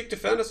Kashyyyk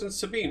Defenders and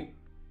Sabine?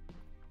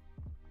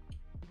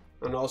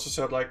 And I also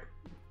said, like,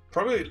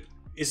 probably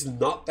is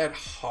not that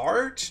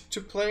hard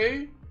to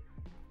play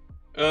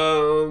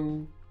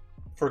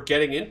for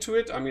getting into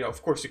it. I mean,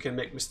 of course you can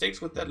make mistakes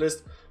with that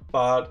list,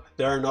 but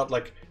there are not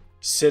like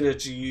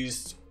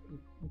synergies,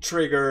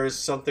 triggers,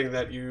 something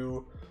that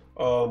you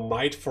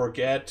might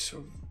forget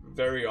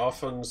very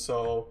often.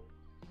 So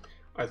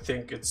I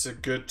think it's a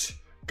good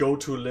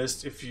go-to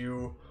list if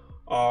you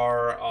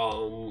are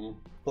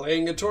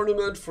playing a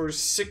tournament for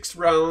 6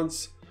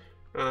 rounds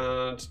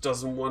and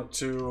doesn't want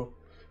to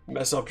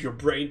mess up your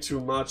brain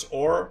too much,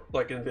 or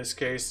like in this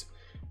case,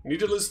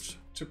 need a list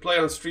to play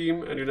on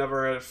stream and you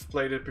never have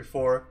played it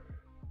before.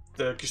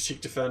 The Kashyyyk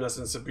Defenders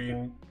and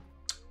Sabine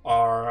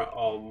are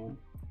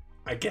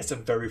I guess a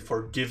very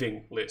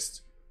forgiving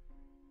list,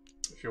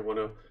 if you want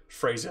to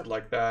phrase it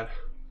like that.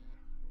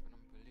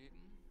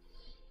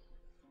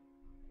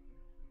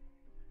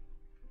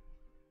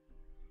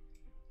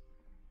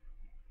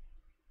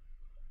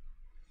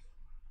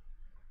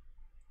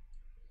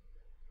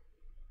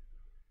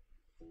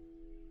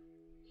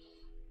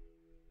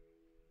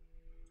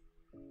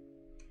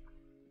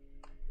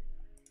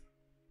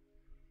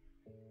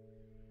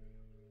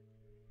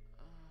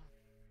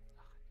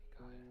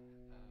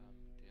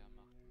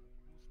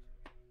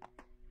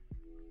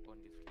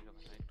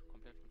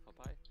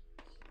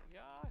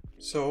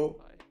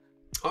 So,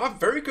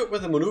 very good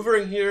with the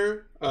maneuvering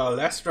here.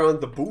 Last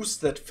round, the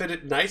boost that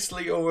fitted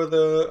nicely over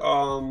the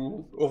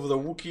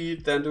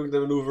Wookiee, then doing the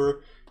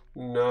maneuver.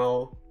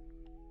 Now,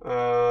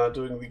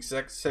 doing the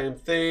exact same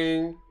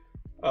thing.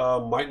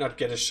 Might not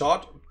get a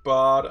shot,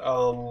 but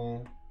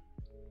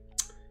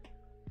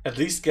at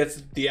least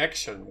gets the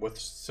action with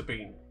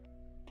Sabine.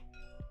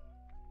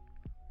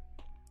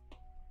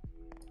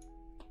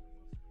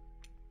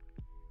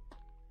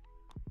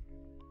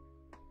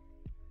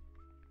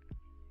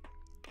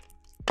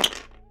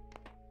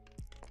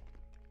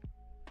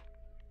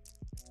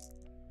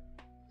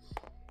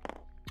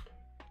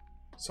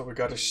 So we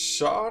got a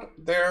shot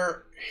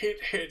there,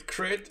 hit,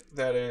 crit,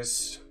 that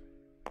is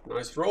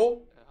nice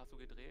roll.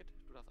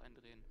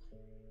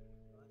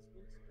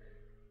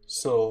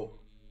 So,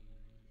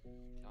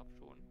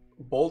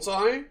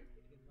 bullseye,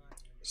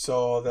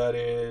 so that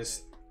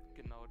is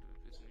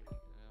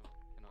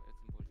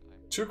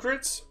 2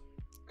 crits.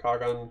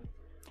 Karghan,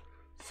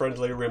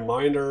 friendly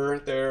reminder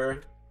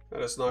there,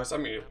 that is nice. I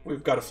mean,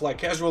 we've got a fly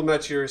casual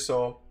match here,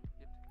 so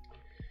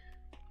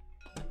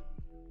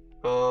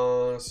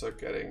so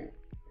getting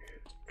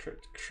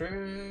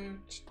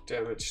crit,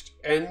 damaged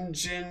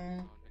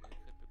engine,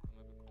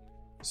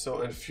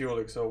 so, and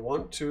fueling. So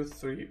 1, 2,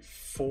 3,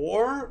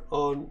 4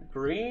 on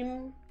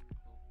green.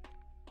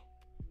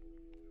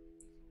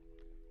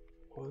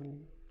 1,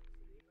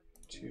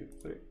 2,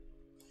 3,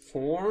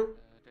 4.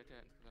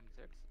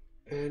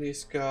 And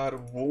he's got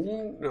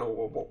wound. No,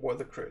 what were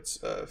the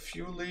crits?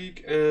 Fuel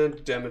leak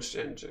and damaged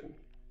engine.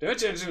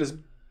 Damaged engine is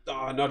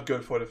not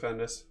good for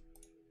defenders.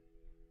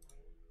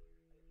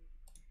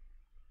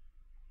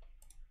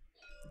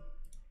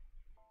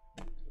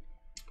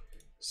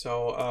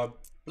 So,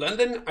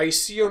 Blendon, I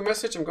see your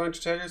message. I'm going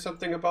to tell you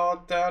something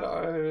about that.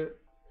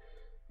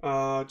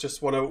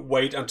 Just want to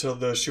wait until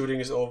the shooting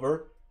is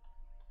over.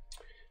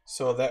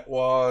 So that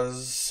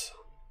was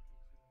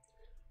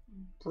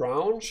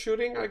brown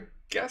shooting, I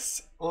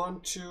guess,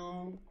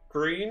 onto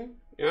green.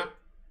 Yeah.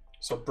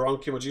 So brown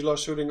Kimojila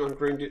shooting on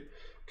green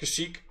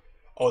Kashyyyk.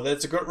 Oh,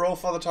 that's a good roll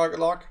for the target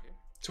lock.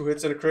 2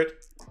 hits and a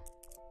crit.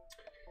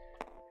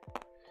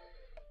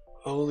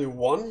 Only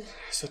 1.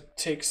 So it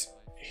takes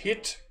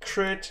hit,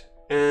 crit,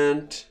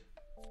 and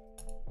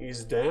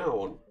he's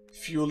down.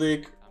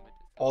 Fulik,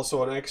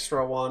 also an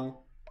extra 1.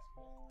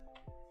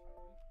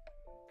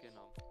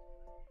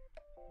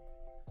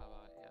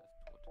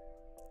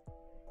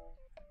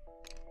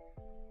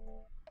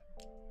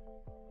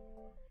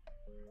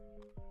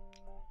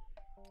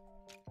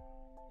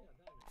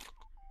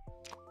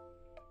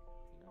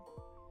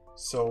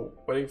 So,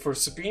 waiting for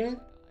Sabine.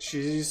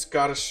 She's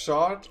got a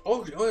shot.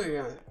 Oh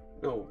yeah.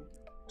 No.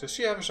 Does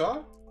she have a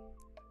shot?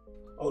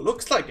 Oh,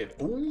 looks like it.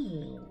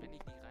 Ooh.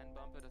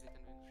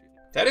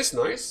 That is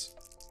nice.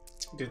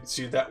 Didn't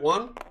see that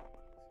one.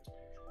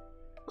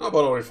 Oh,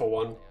 but only for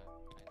 1.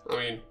 I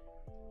mean,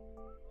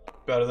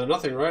 better than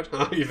nothing, right?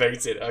 He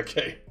evades it.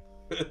 Okay.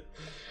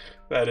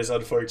 That is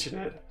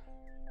unfortunate.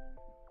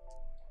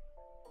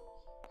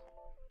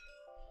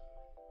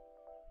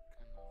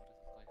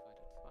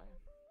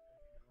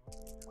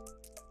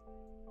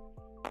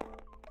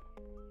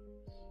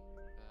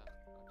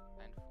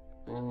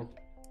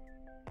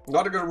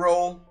 Not a good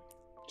roll,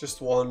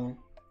 just 1.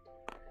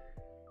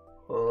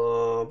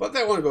 But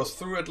that one goes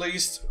through at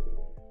least.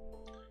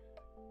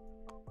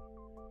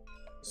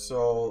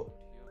 So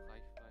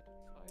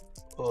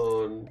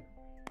on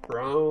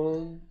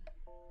brown.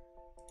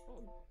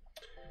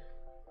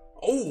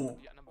 Oh,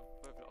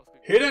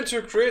 hit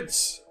into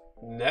crits,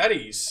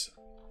 natties.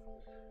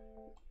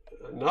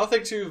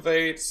 Nothing to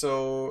evade,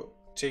 so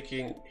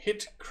taking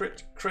hit,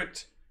 crit,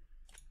 crit.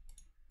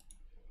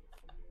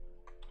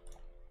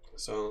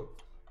 So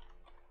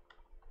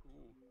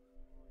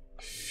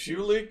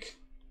Fulik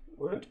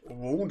went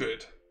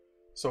wounded.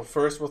 So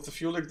first was the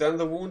Fulik, then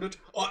the wounded.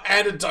 Oh,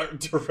 and a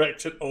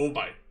directed. Oh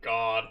my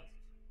god.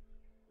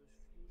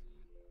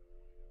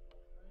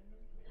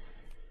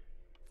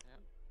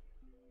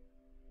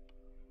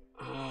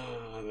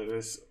 That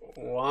is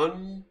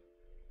 1,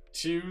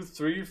 2,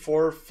 3,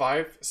 4,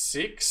 5,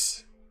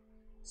 6,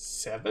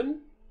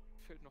 7.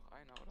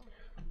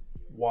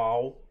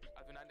 Wow.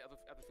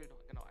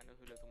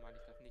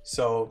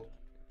 So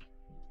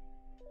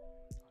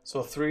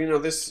 3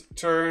 on this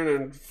turn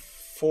and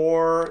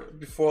 4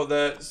 before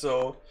that,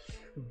 so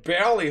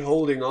barely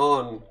holding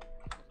on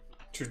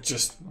to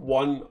just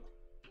 1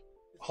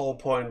 hull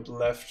point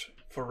left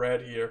for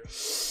red here.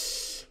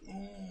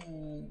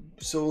 Ooh.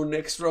 So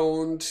next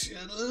round,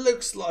 it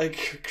looks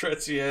like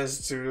Kretzi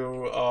has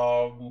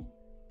to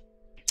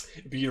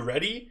be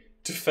ready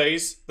to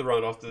face the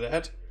round after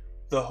that.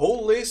 The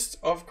whole list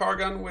of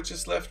Karghan, which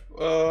is left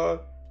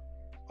out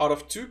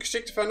of 2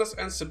 Kashyyyk defenders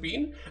and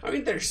Sabine. I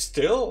mean, they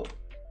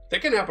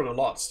can happen a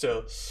lot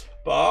still.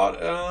 But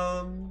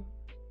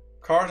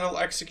Cartel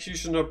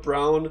Executioner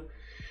Brown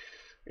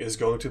is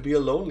going to be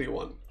a lonely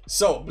one.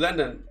 So,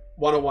 Blendon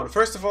 101.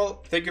 First of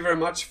all, thank you very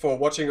much for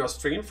watching our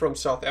stream from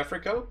South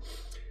Africa.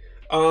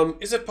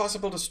 Is it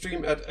possible to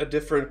stream at a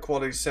different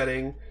quality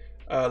setting,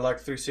 like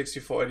 360,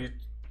 480,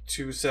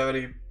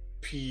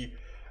 270p?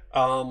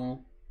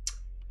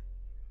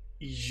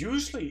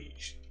 Usually,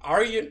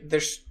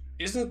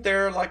 isn't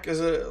there like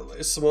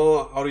a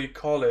small, how do you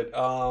call it?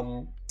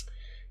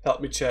 Help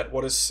me chat.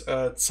 What is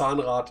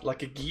Zahnrad?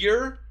 Like a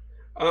gear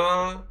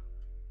at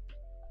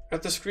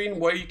the screen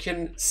where you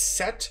can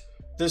set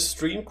the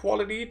stream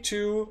quality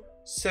to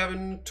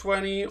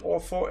 720 or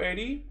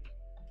 480?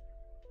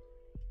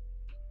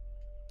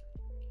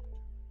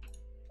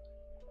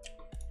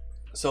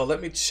 So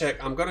let me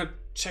check. I'm gonna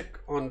check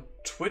on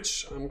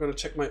Twitch. I'm gonna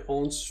check my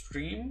own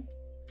stream.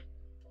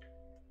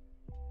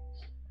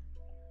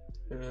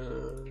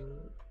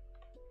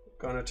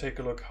 Gonna take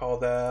a look how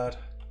that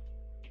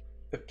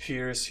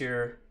appears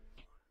here.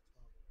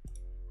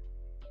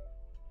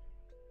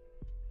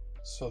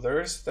 So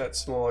there's that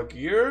small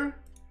gear.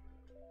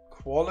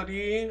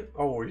 Quality.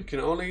 Oh, you can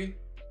only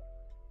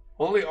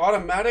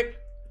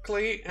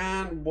automatically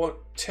and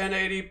what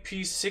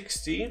 1080p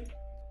 60.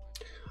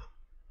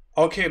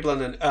 Okay,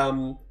 Blendon.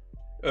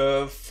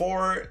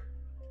 For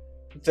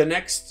the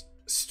next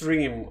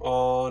stream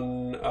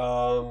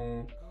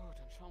on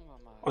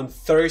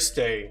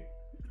Thursday.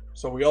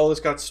 So we always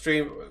got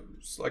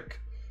like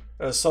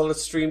solid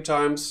stream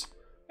times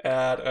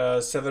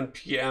at 7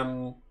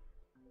 p.m.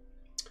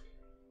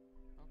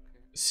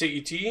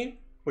 CET,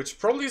 which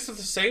probably is the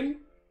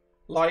same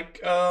like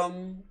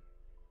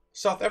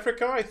South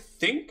Africa, I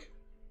think.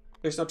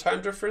 There's no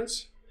time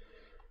difference.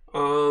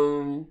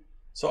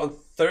 So on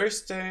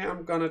Thursday,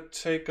 I'm gonna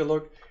take a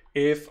look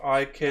if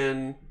I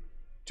can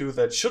do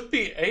that. Should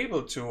be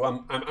able to.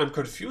 I'm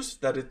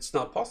confused that it's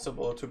not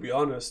possible, to be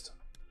honest.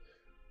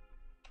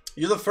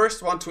 You're the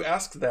first one to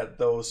ask that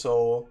though,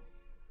 so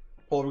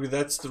probably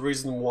that's the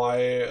reason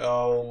why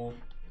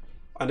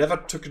I never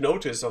took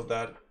notice of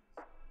that.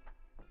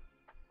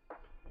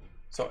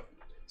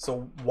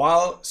 So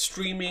while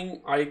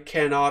streaming, I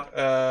cannot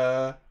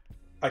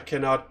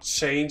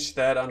change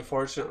that,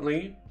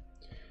 unfortunately.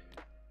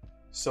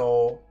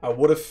 So I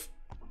would have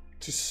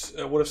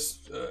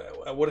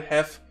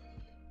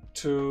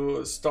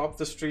to stop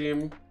the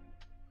stream.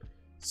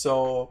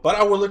 So, but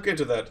I will look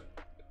into that,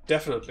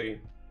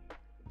 definitely,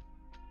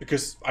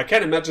 because I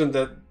can't imagine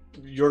that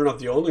you're not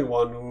the only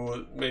one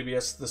who maybe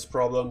has this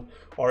problem,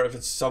 or if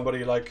it's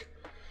somebody like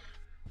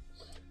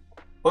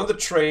on the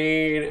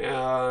train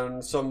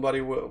and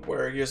somebody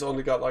where he has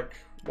only got like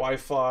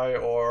Wi-Fi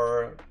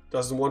or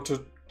doesn't want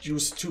to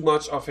use too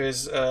much of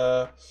his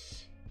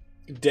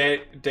data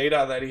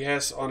that he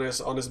has on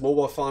his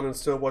mobile phone and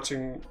still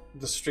watching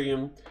the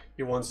stream.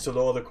 He wants to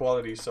lower the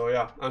quality. So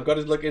yeah, I'm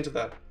gonna look into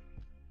that.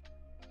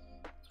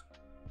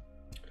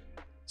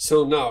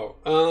 So now,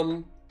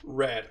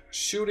 Red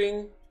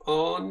shooting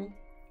on.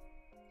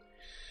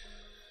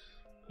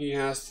 He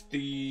has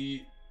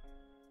the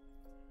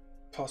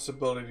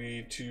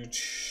possibility to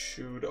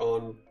shoot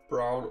on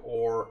brown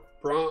or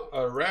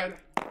red.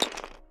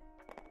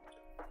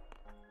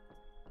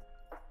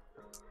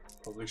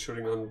 Probably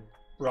shooting on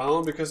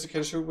brown because he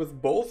can shoot with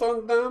both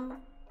on them.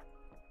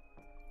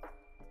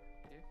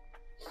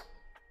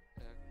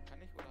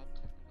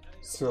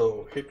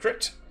 So hit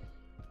crit.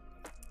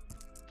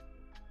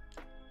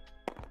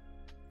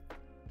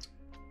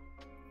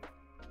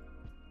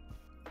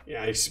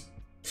 Yeah, he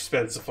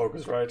spends the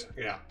focus, right?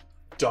 Yeah,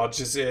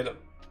 dodges it.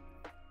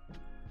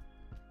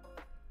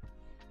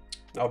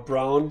 Now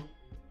brown.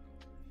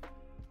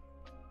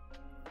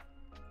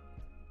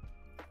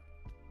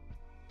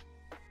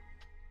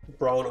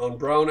 Brown on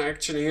brown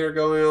action here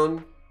going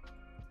on.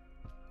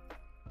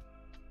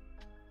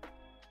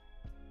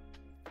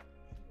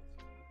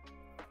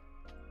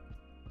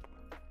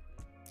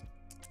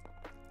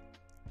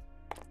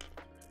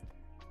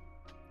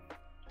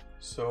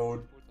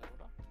 So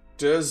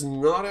does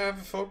not have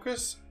a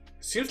focus.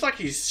 Seems like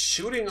he's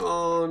shooting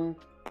on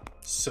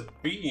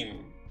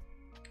Sabine.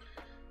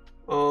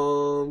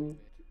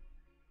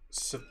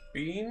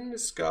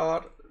 Sabine's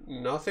got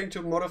nothing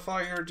to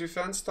modify her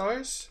defense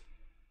dice.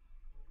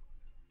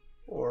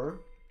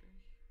 Or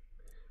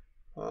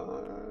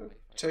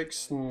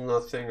takes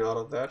nothing out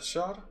of that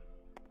shot.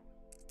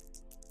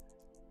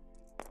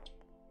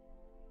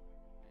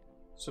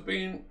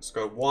 Sabine's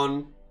got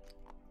 1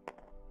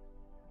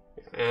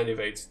 and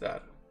evades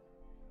that.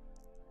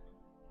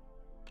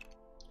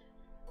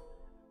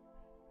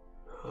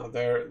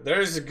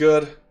 There's a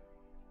good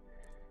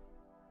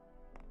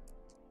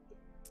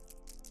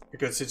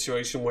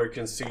situation where you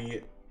can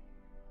see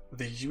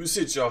the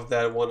usage of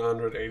that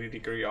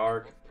 180-degree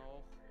arc.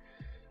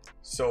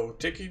 So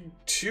taking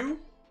 2.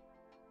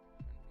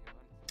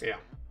 Yeah,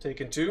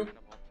 taking 2.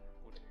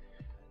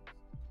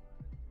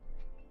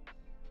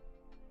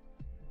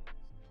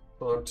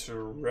 On to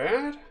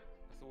red.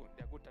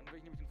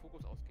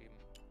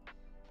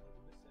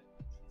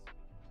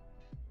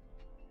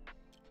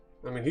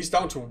 I mean, he's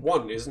down to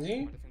 1, isn't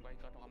he?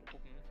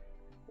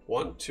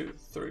 1, 2,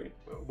 3.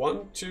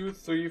 1, 2,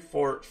 3,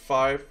 4,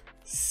 5,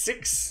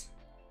 6.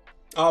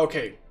 Oh,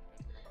 okay.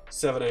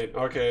 7, 8.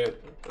 Okay,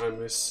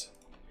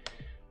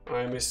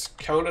 I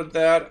miscounted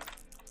that.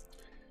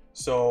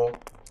 So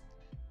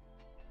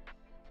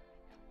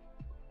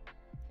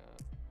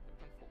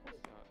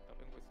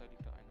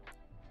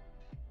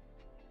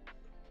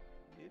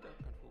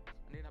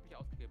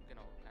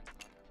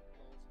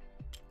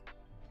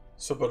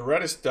but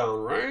red is down,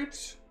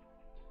 right?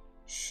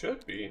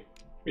 Should be.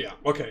 Yeah,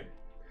 okay.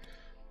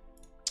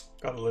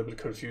 Got a little bit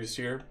confused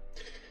here.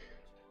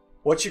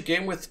 Watch your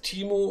game with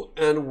Timo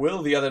and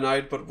Will the other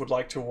night, but would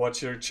like to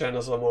watch your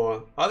channel some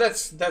more. Oh,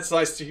 that's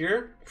nice to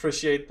hear.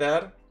 Appreciate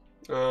that.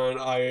 And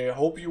I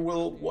hope you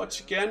will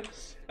watch again.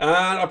 And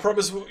I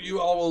promise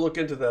you all will look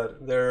into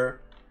that.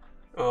 There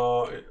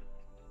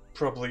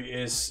probably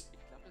is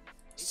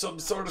some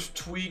sort of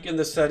tweak in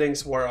the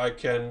settings where I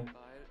can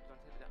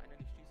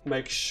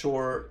make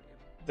sure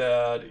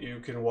that you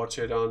can watch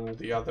it on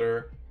the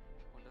other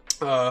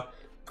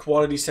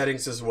quality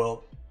settings as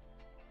well.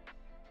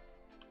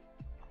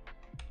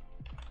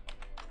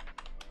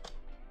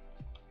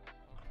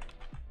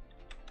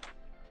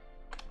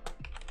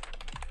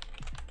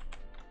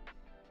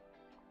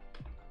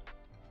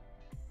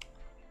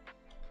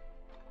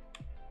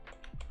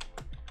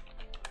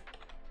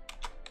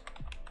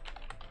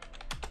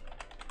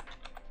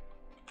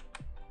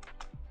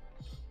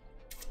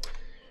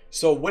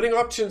 So winning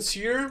options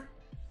here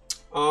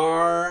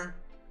are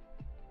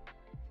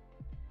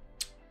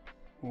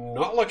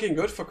not looking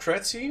good for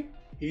Kretzi.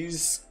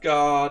 He's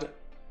got,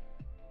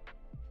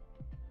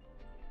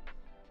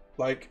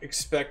 like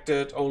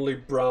expected, only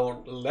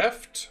brown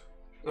left.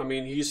 I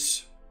mean,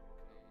 he's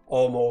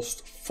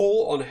almost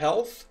full on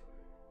health,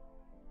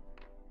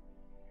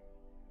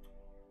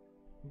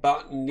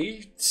 but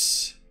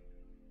needs,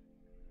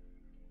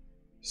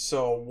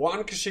 so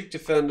 1 Kashyyyk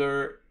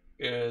defender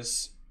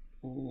is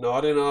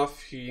not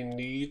enough. He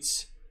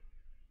needs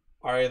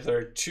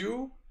either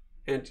 2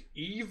 and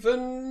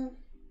even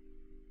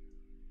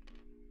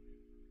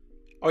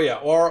Oh yeah,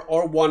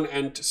 or one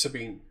and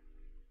Sabine.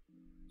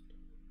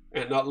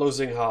 And not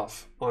losing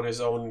half on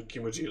his own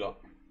Kimojila.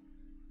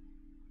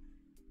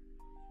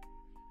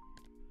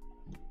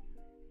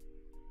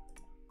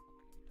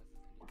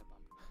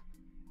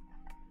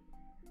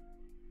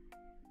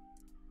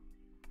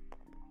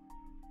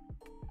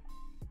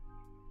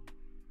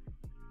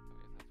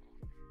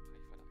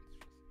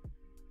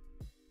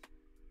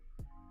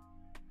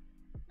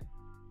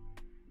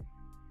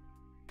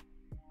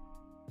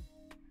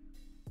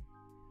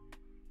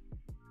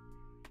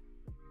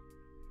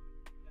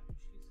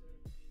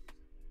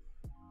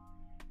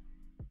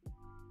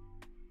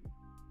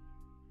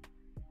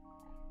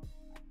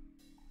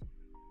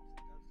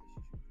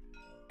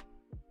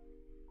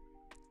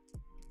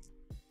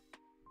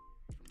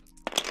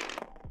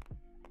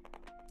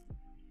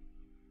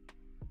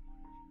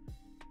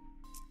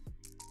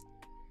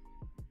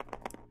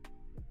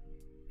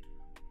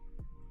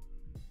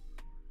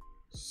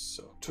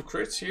 So, 2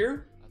 crits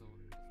here.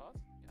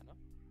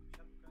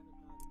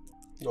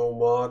 No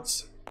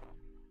mods.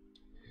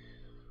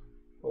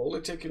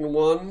 Only taking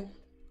 1.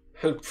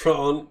 And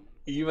Braun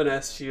even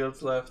has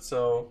shields left,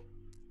 so...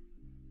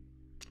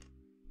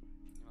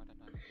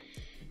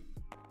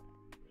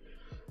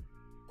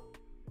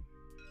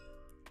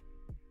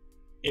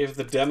 If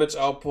the damage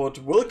output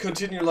will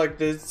continue like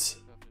this,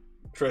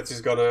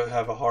 Kretzi's gonna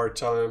have a hard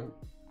time.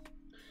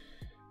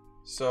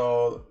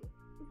 So,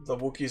 the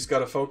Wookiees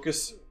gotta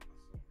focus.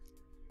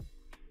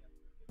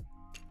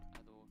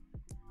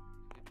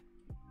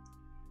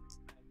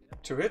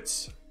 2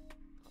 hits.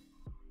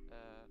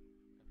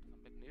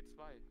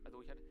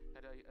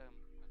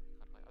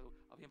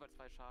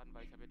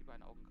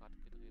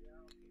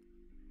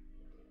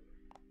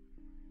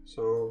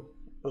 So,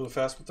 a little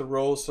fast with the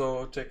roll,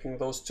 so taking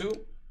those 2.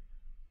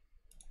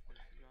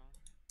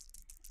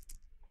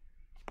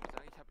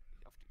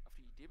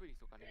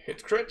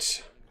 Hit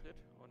crit.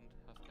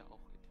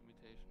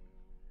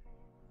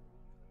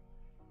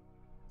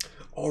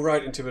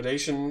 Alright,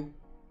 Intimidation.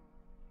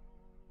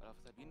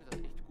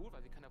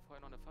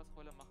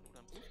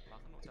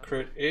 The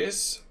crit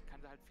is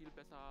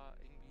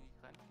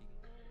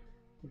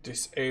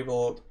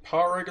disabled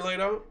power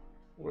regulator,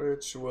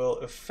 which will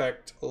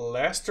affect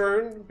last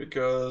turn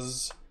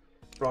because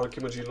Braun and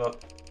Kimojila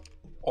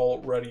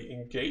already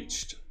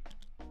engaged.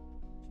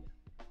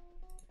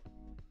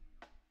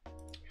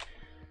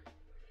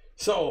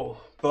 So,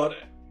 but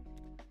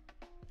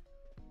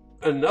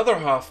another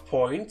half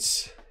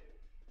point.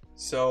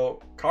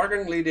 So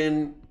Karghan lead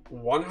in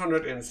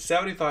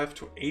 175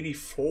 to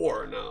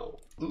 84 now.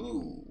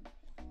 Ooh.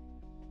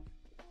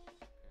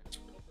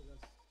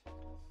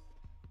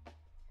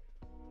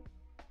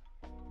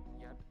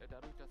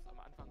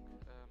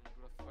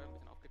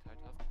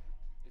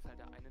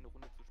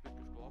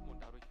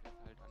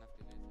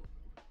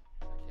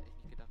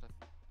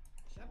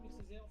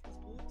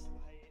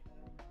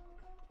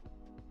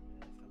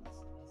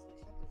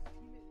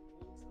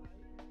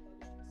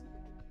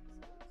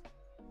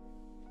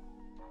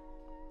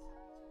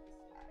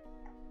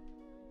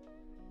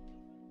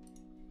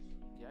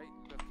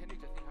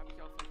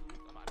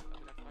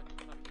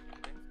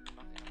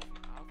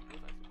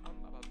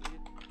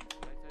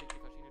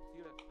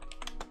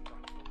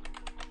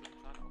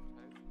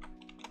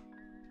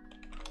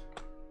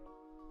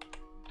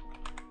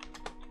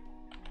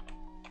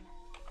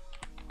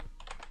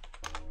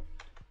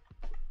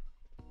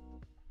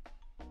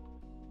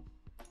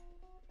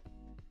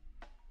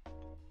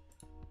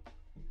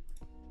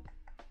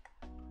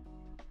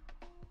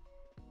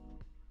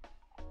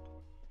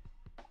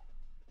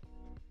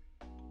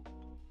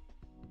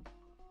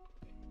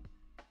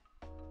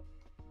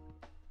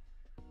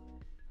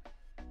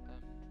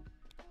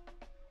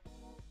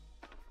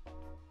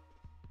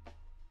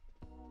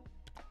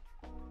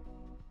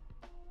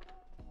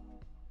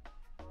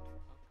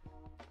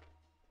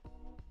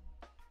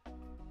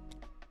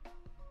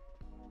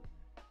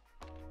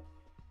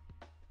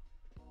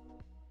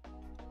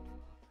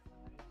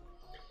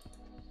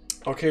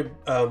 Okay,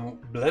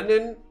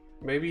 Blendin,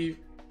 maybe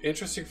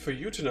interesting for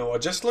you to know. I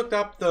just looked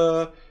up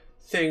the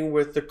thing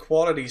with the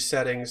quality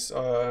settings.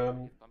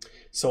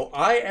 So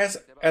I,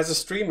 as a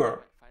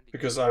streamer,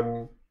 because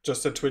I'm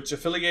just a Twitch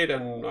affiliate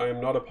and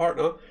I'm not a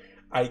partner,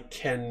 I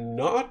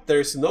cannot,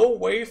 there's no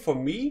way for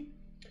me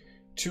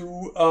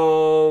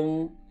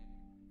to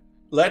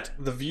let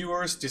the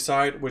viewers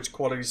decide which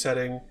quality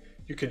setting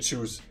you can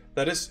choose.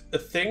 That is a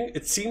thing.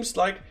 It seems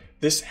like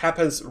this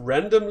happens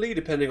randomly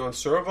depending on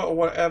server or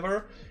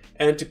whatever,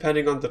 and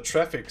depending on the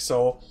traffic.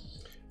 So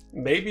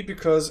maybe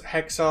because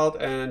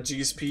Hexalt and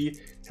GSP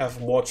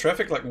have more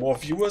traffic, like more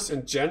viewers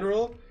in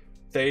general,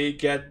 they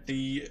get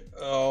the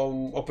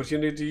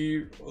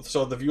opportunity,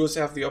 so the viewers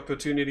have the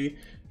opportunity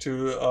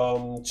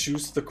to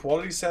choose the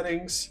quality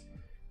settings,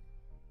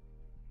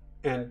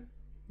 and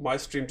my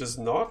stream does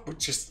not,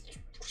 which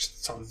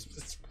sounds,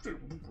 it's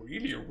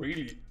really,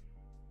 really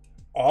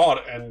odd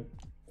and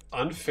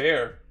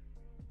unfair.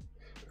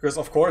 Because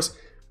of course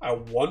I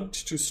want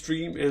to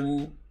stream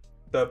in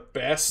the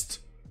best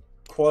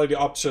quality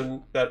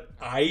option that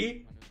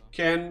I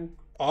can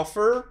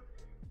offer,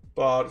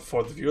 but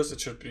for the viewers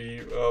it should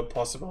be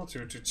possible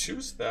to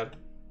choose that.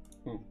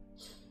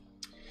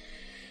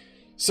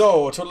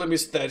 So totally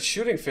missed that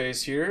shooting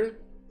phase here.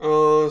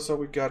 So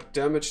we got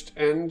damaged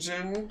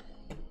engine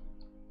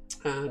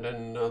and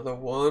another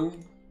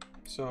one.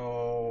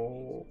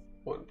 So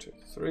 1, 2,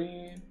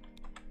 3.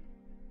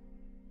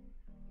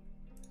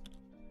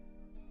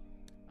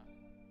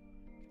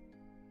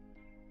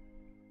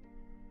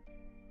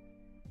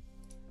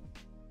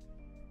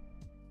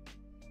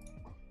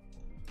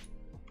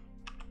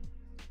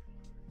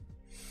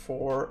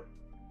 Four.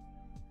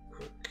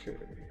 Okay.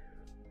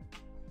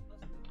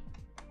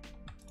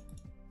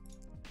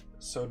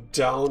 So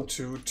down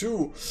to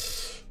 2.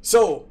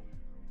 So,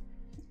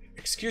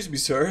 excuse me,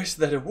 sir, is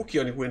that a Wookiee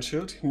on your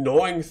windshield?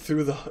 Gnawing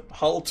through the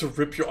hull to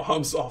rip your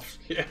arms off.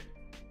 Yeah.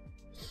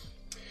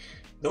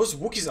 Those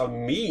Wookiees are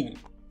mean.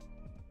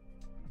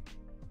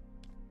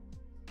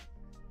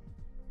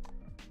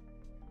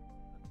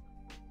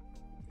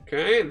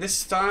 Okay,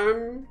 this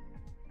time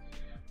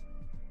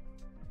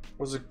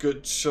was a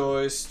good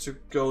choice to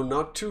go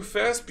not too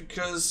fast,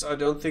 because I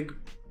don't think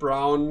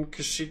brown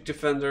Kashyyyk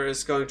defender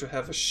is going to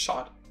have a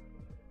shot.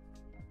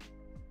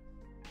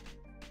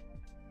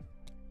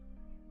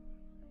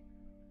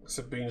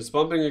 Sabine is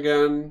bumping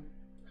again,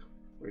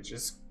 which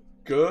is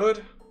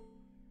good,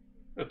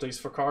 at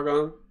least for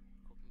Karghan.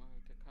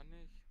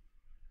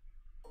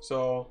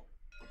 So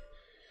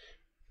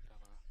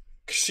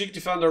Kashyyyk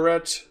defender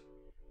red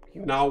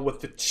now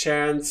with the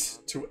chance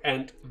to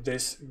end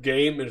this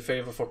game in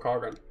favor for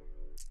Karghan.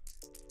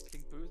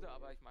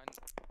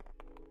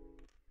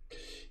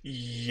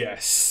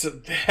 Yes,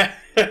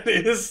 that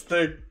is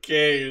the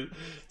case.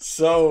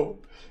 So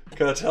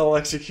Cartel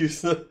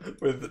Executioner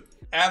with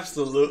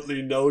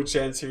absolutely no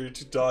chance here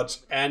to dodge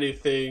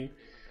anything.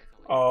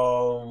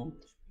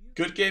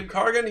 Good game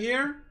Karghan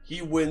here.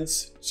 He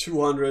wins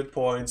 200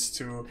 points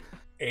to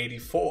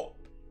 84.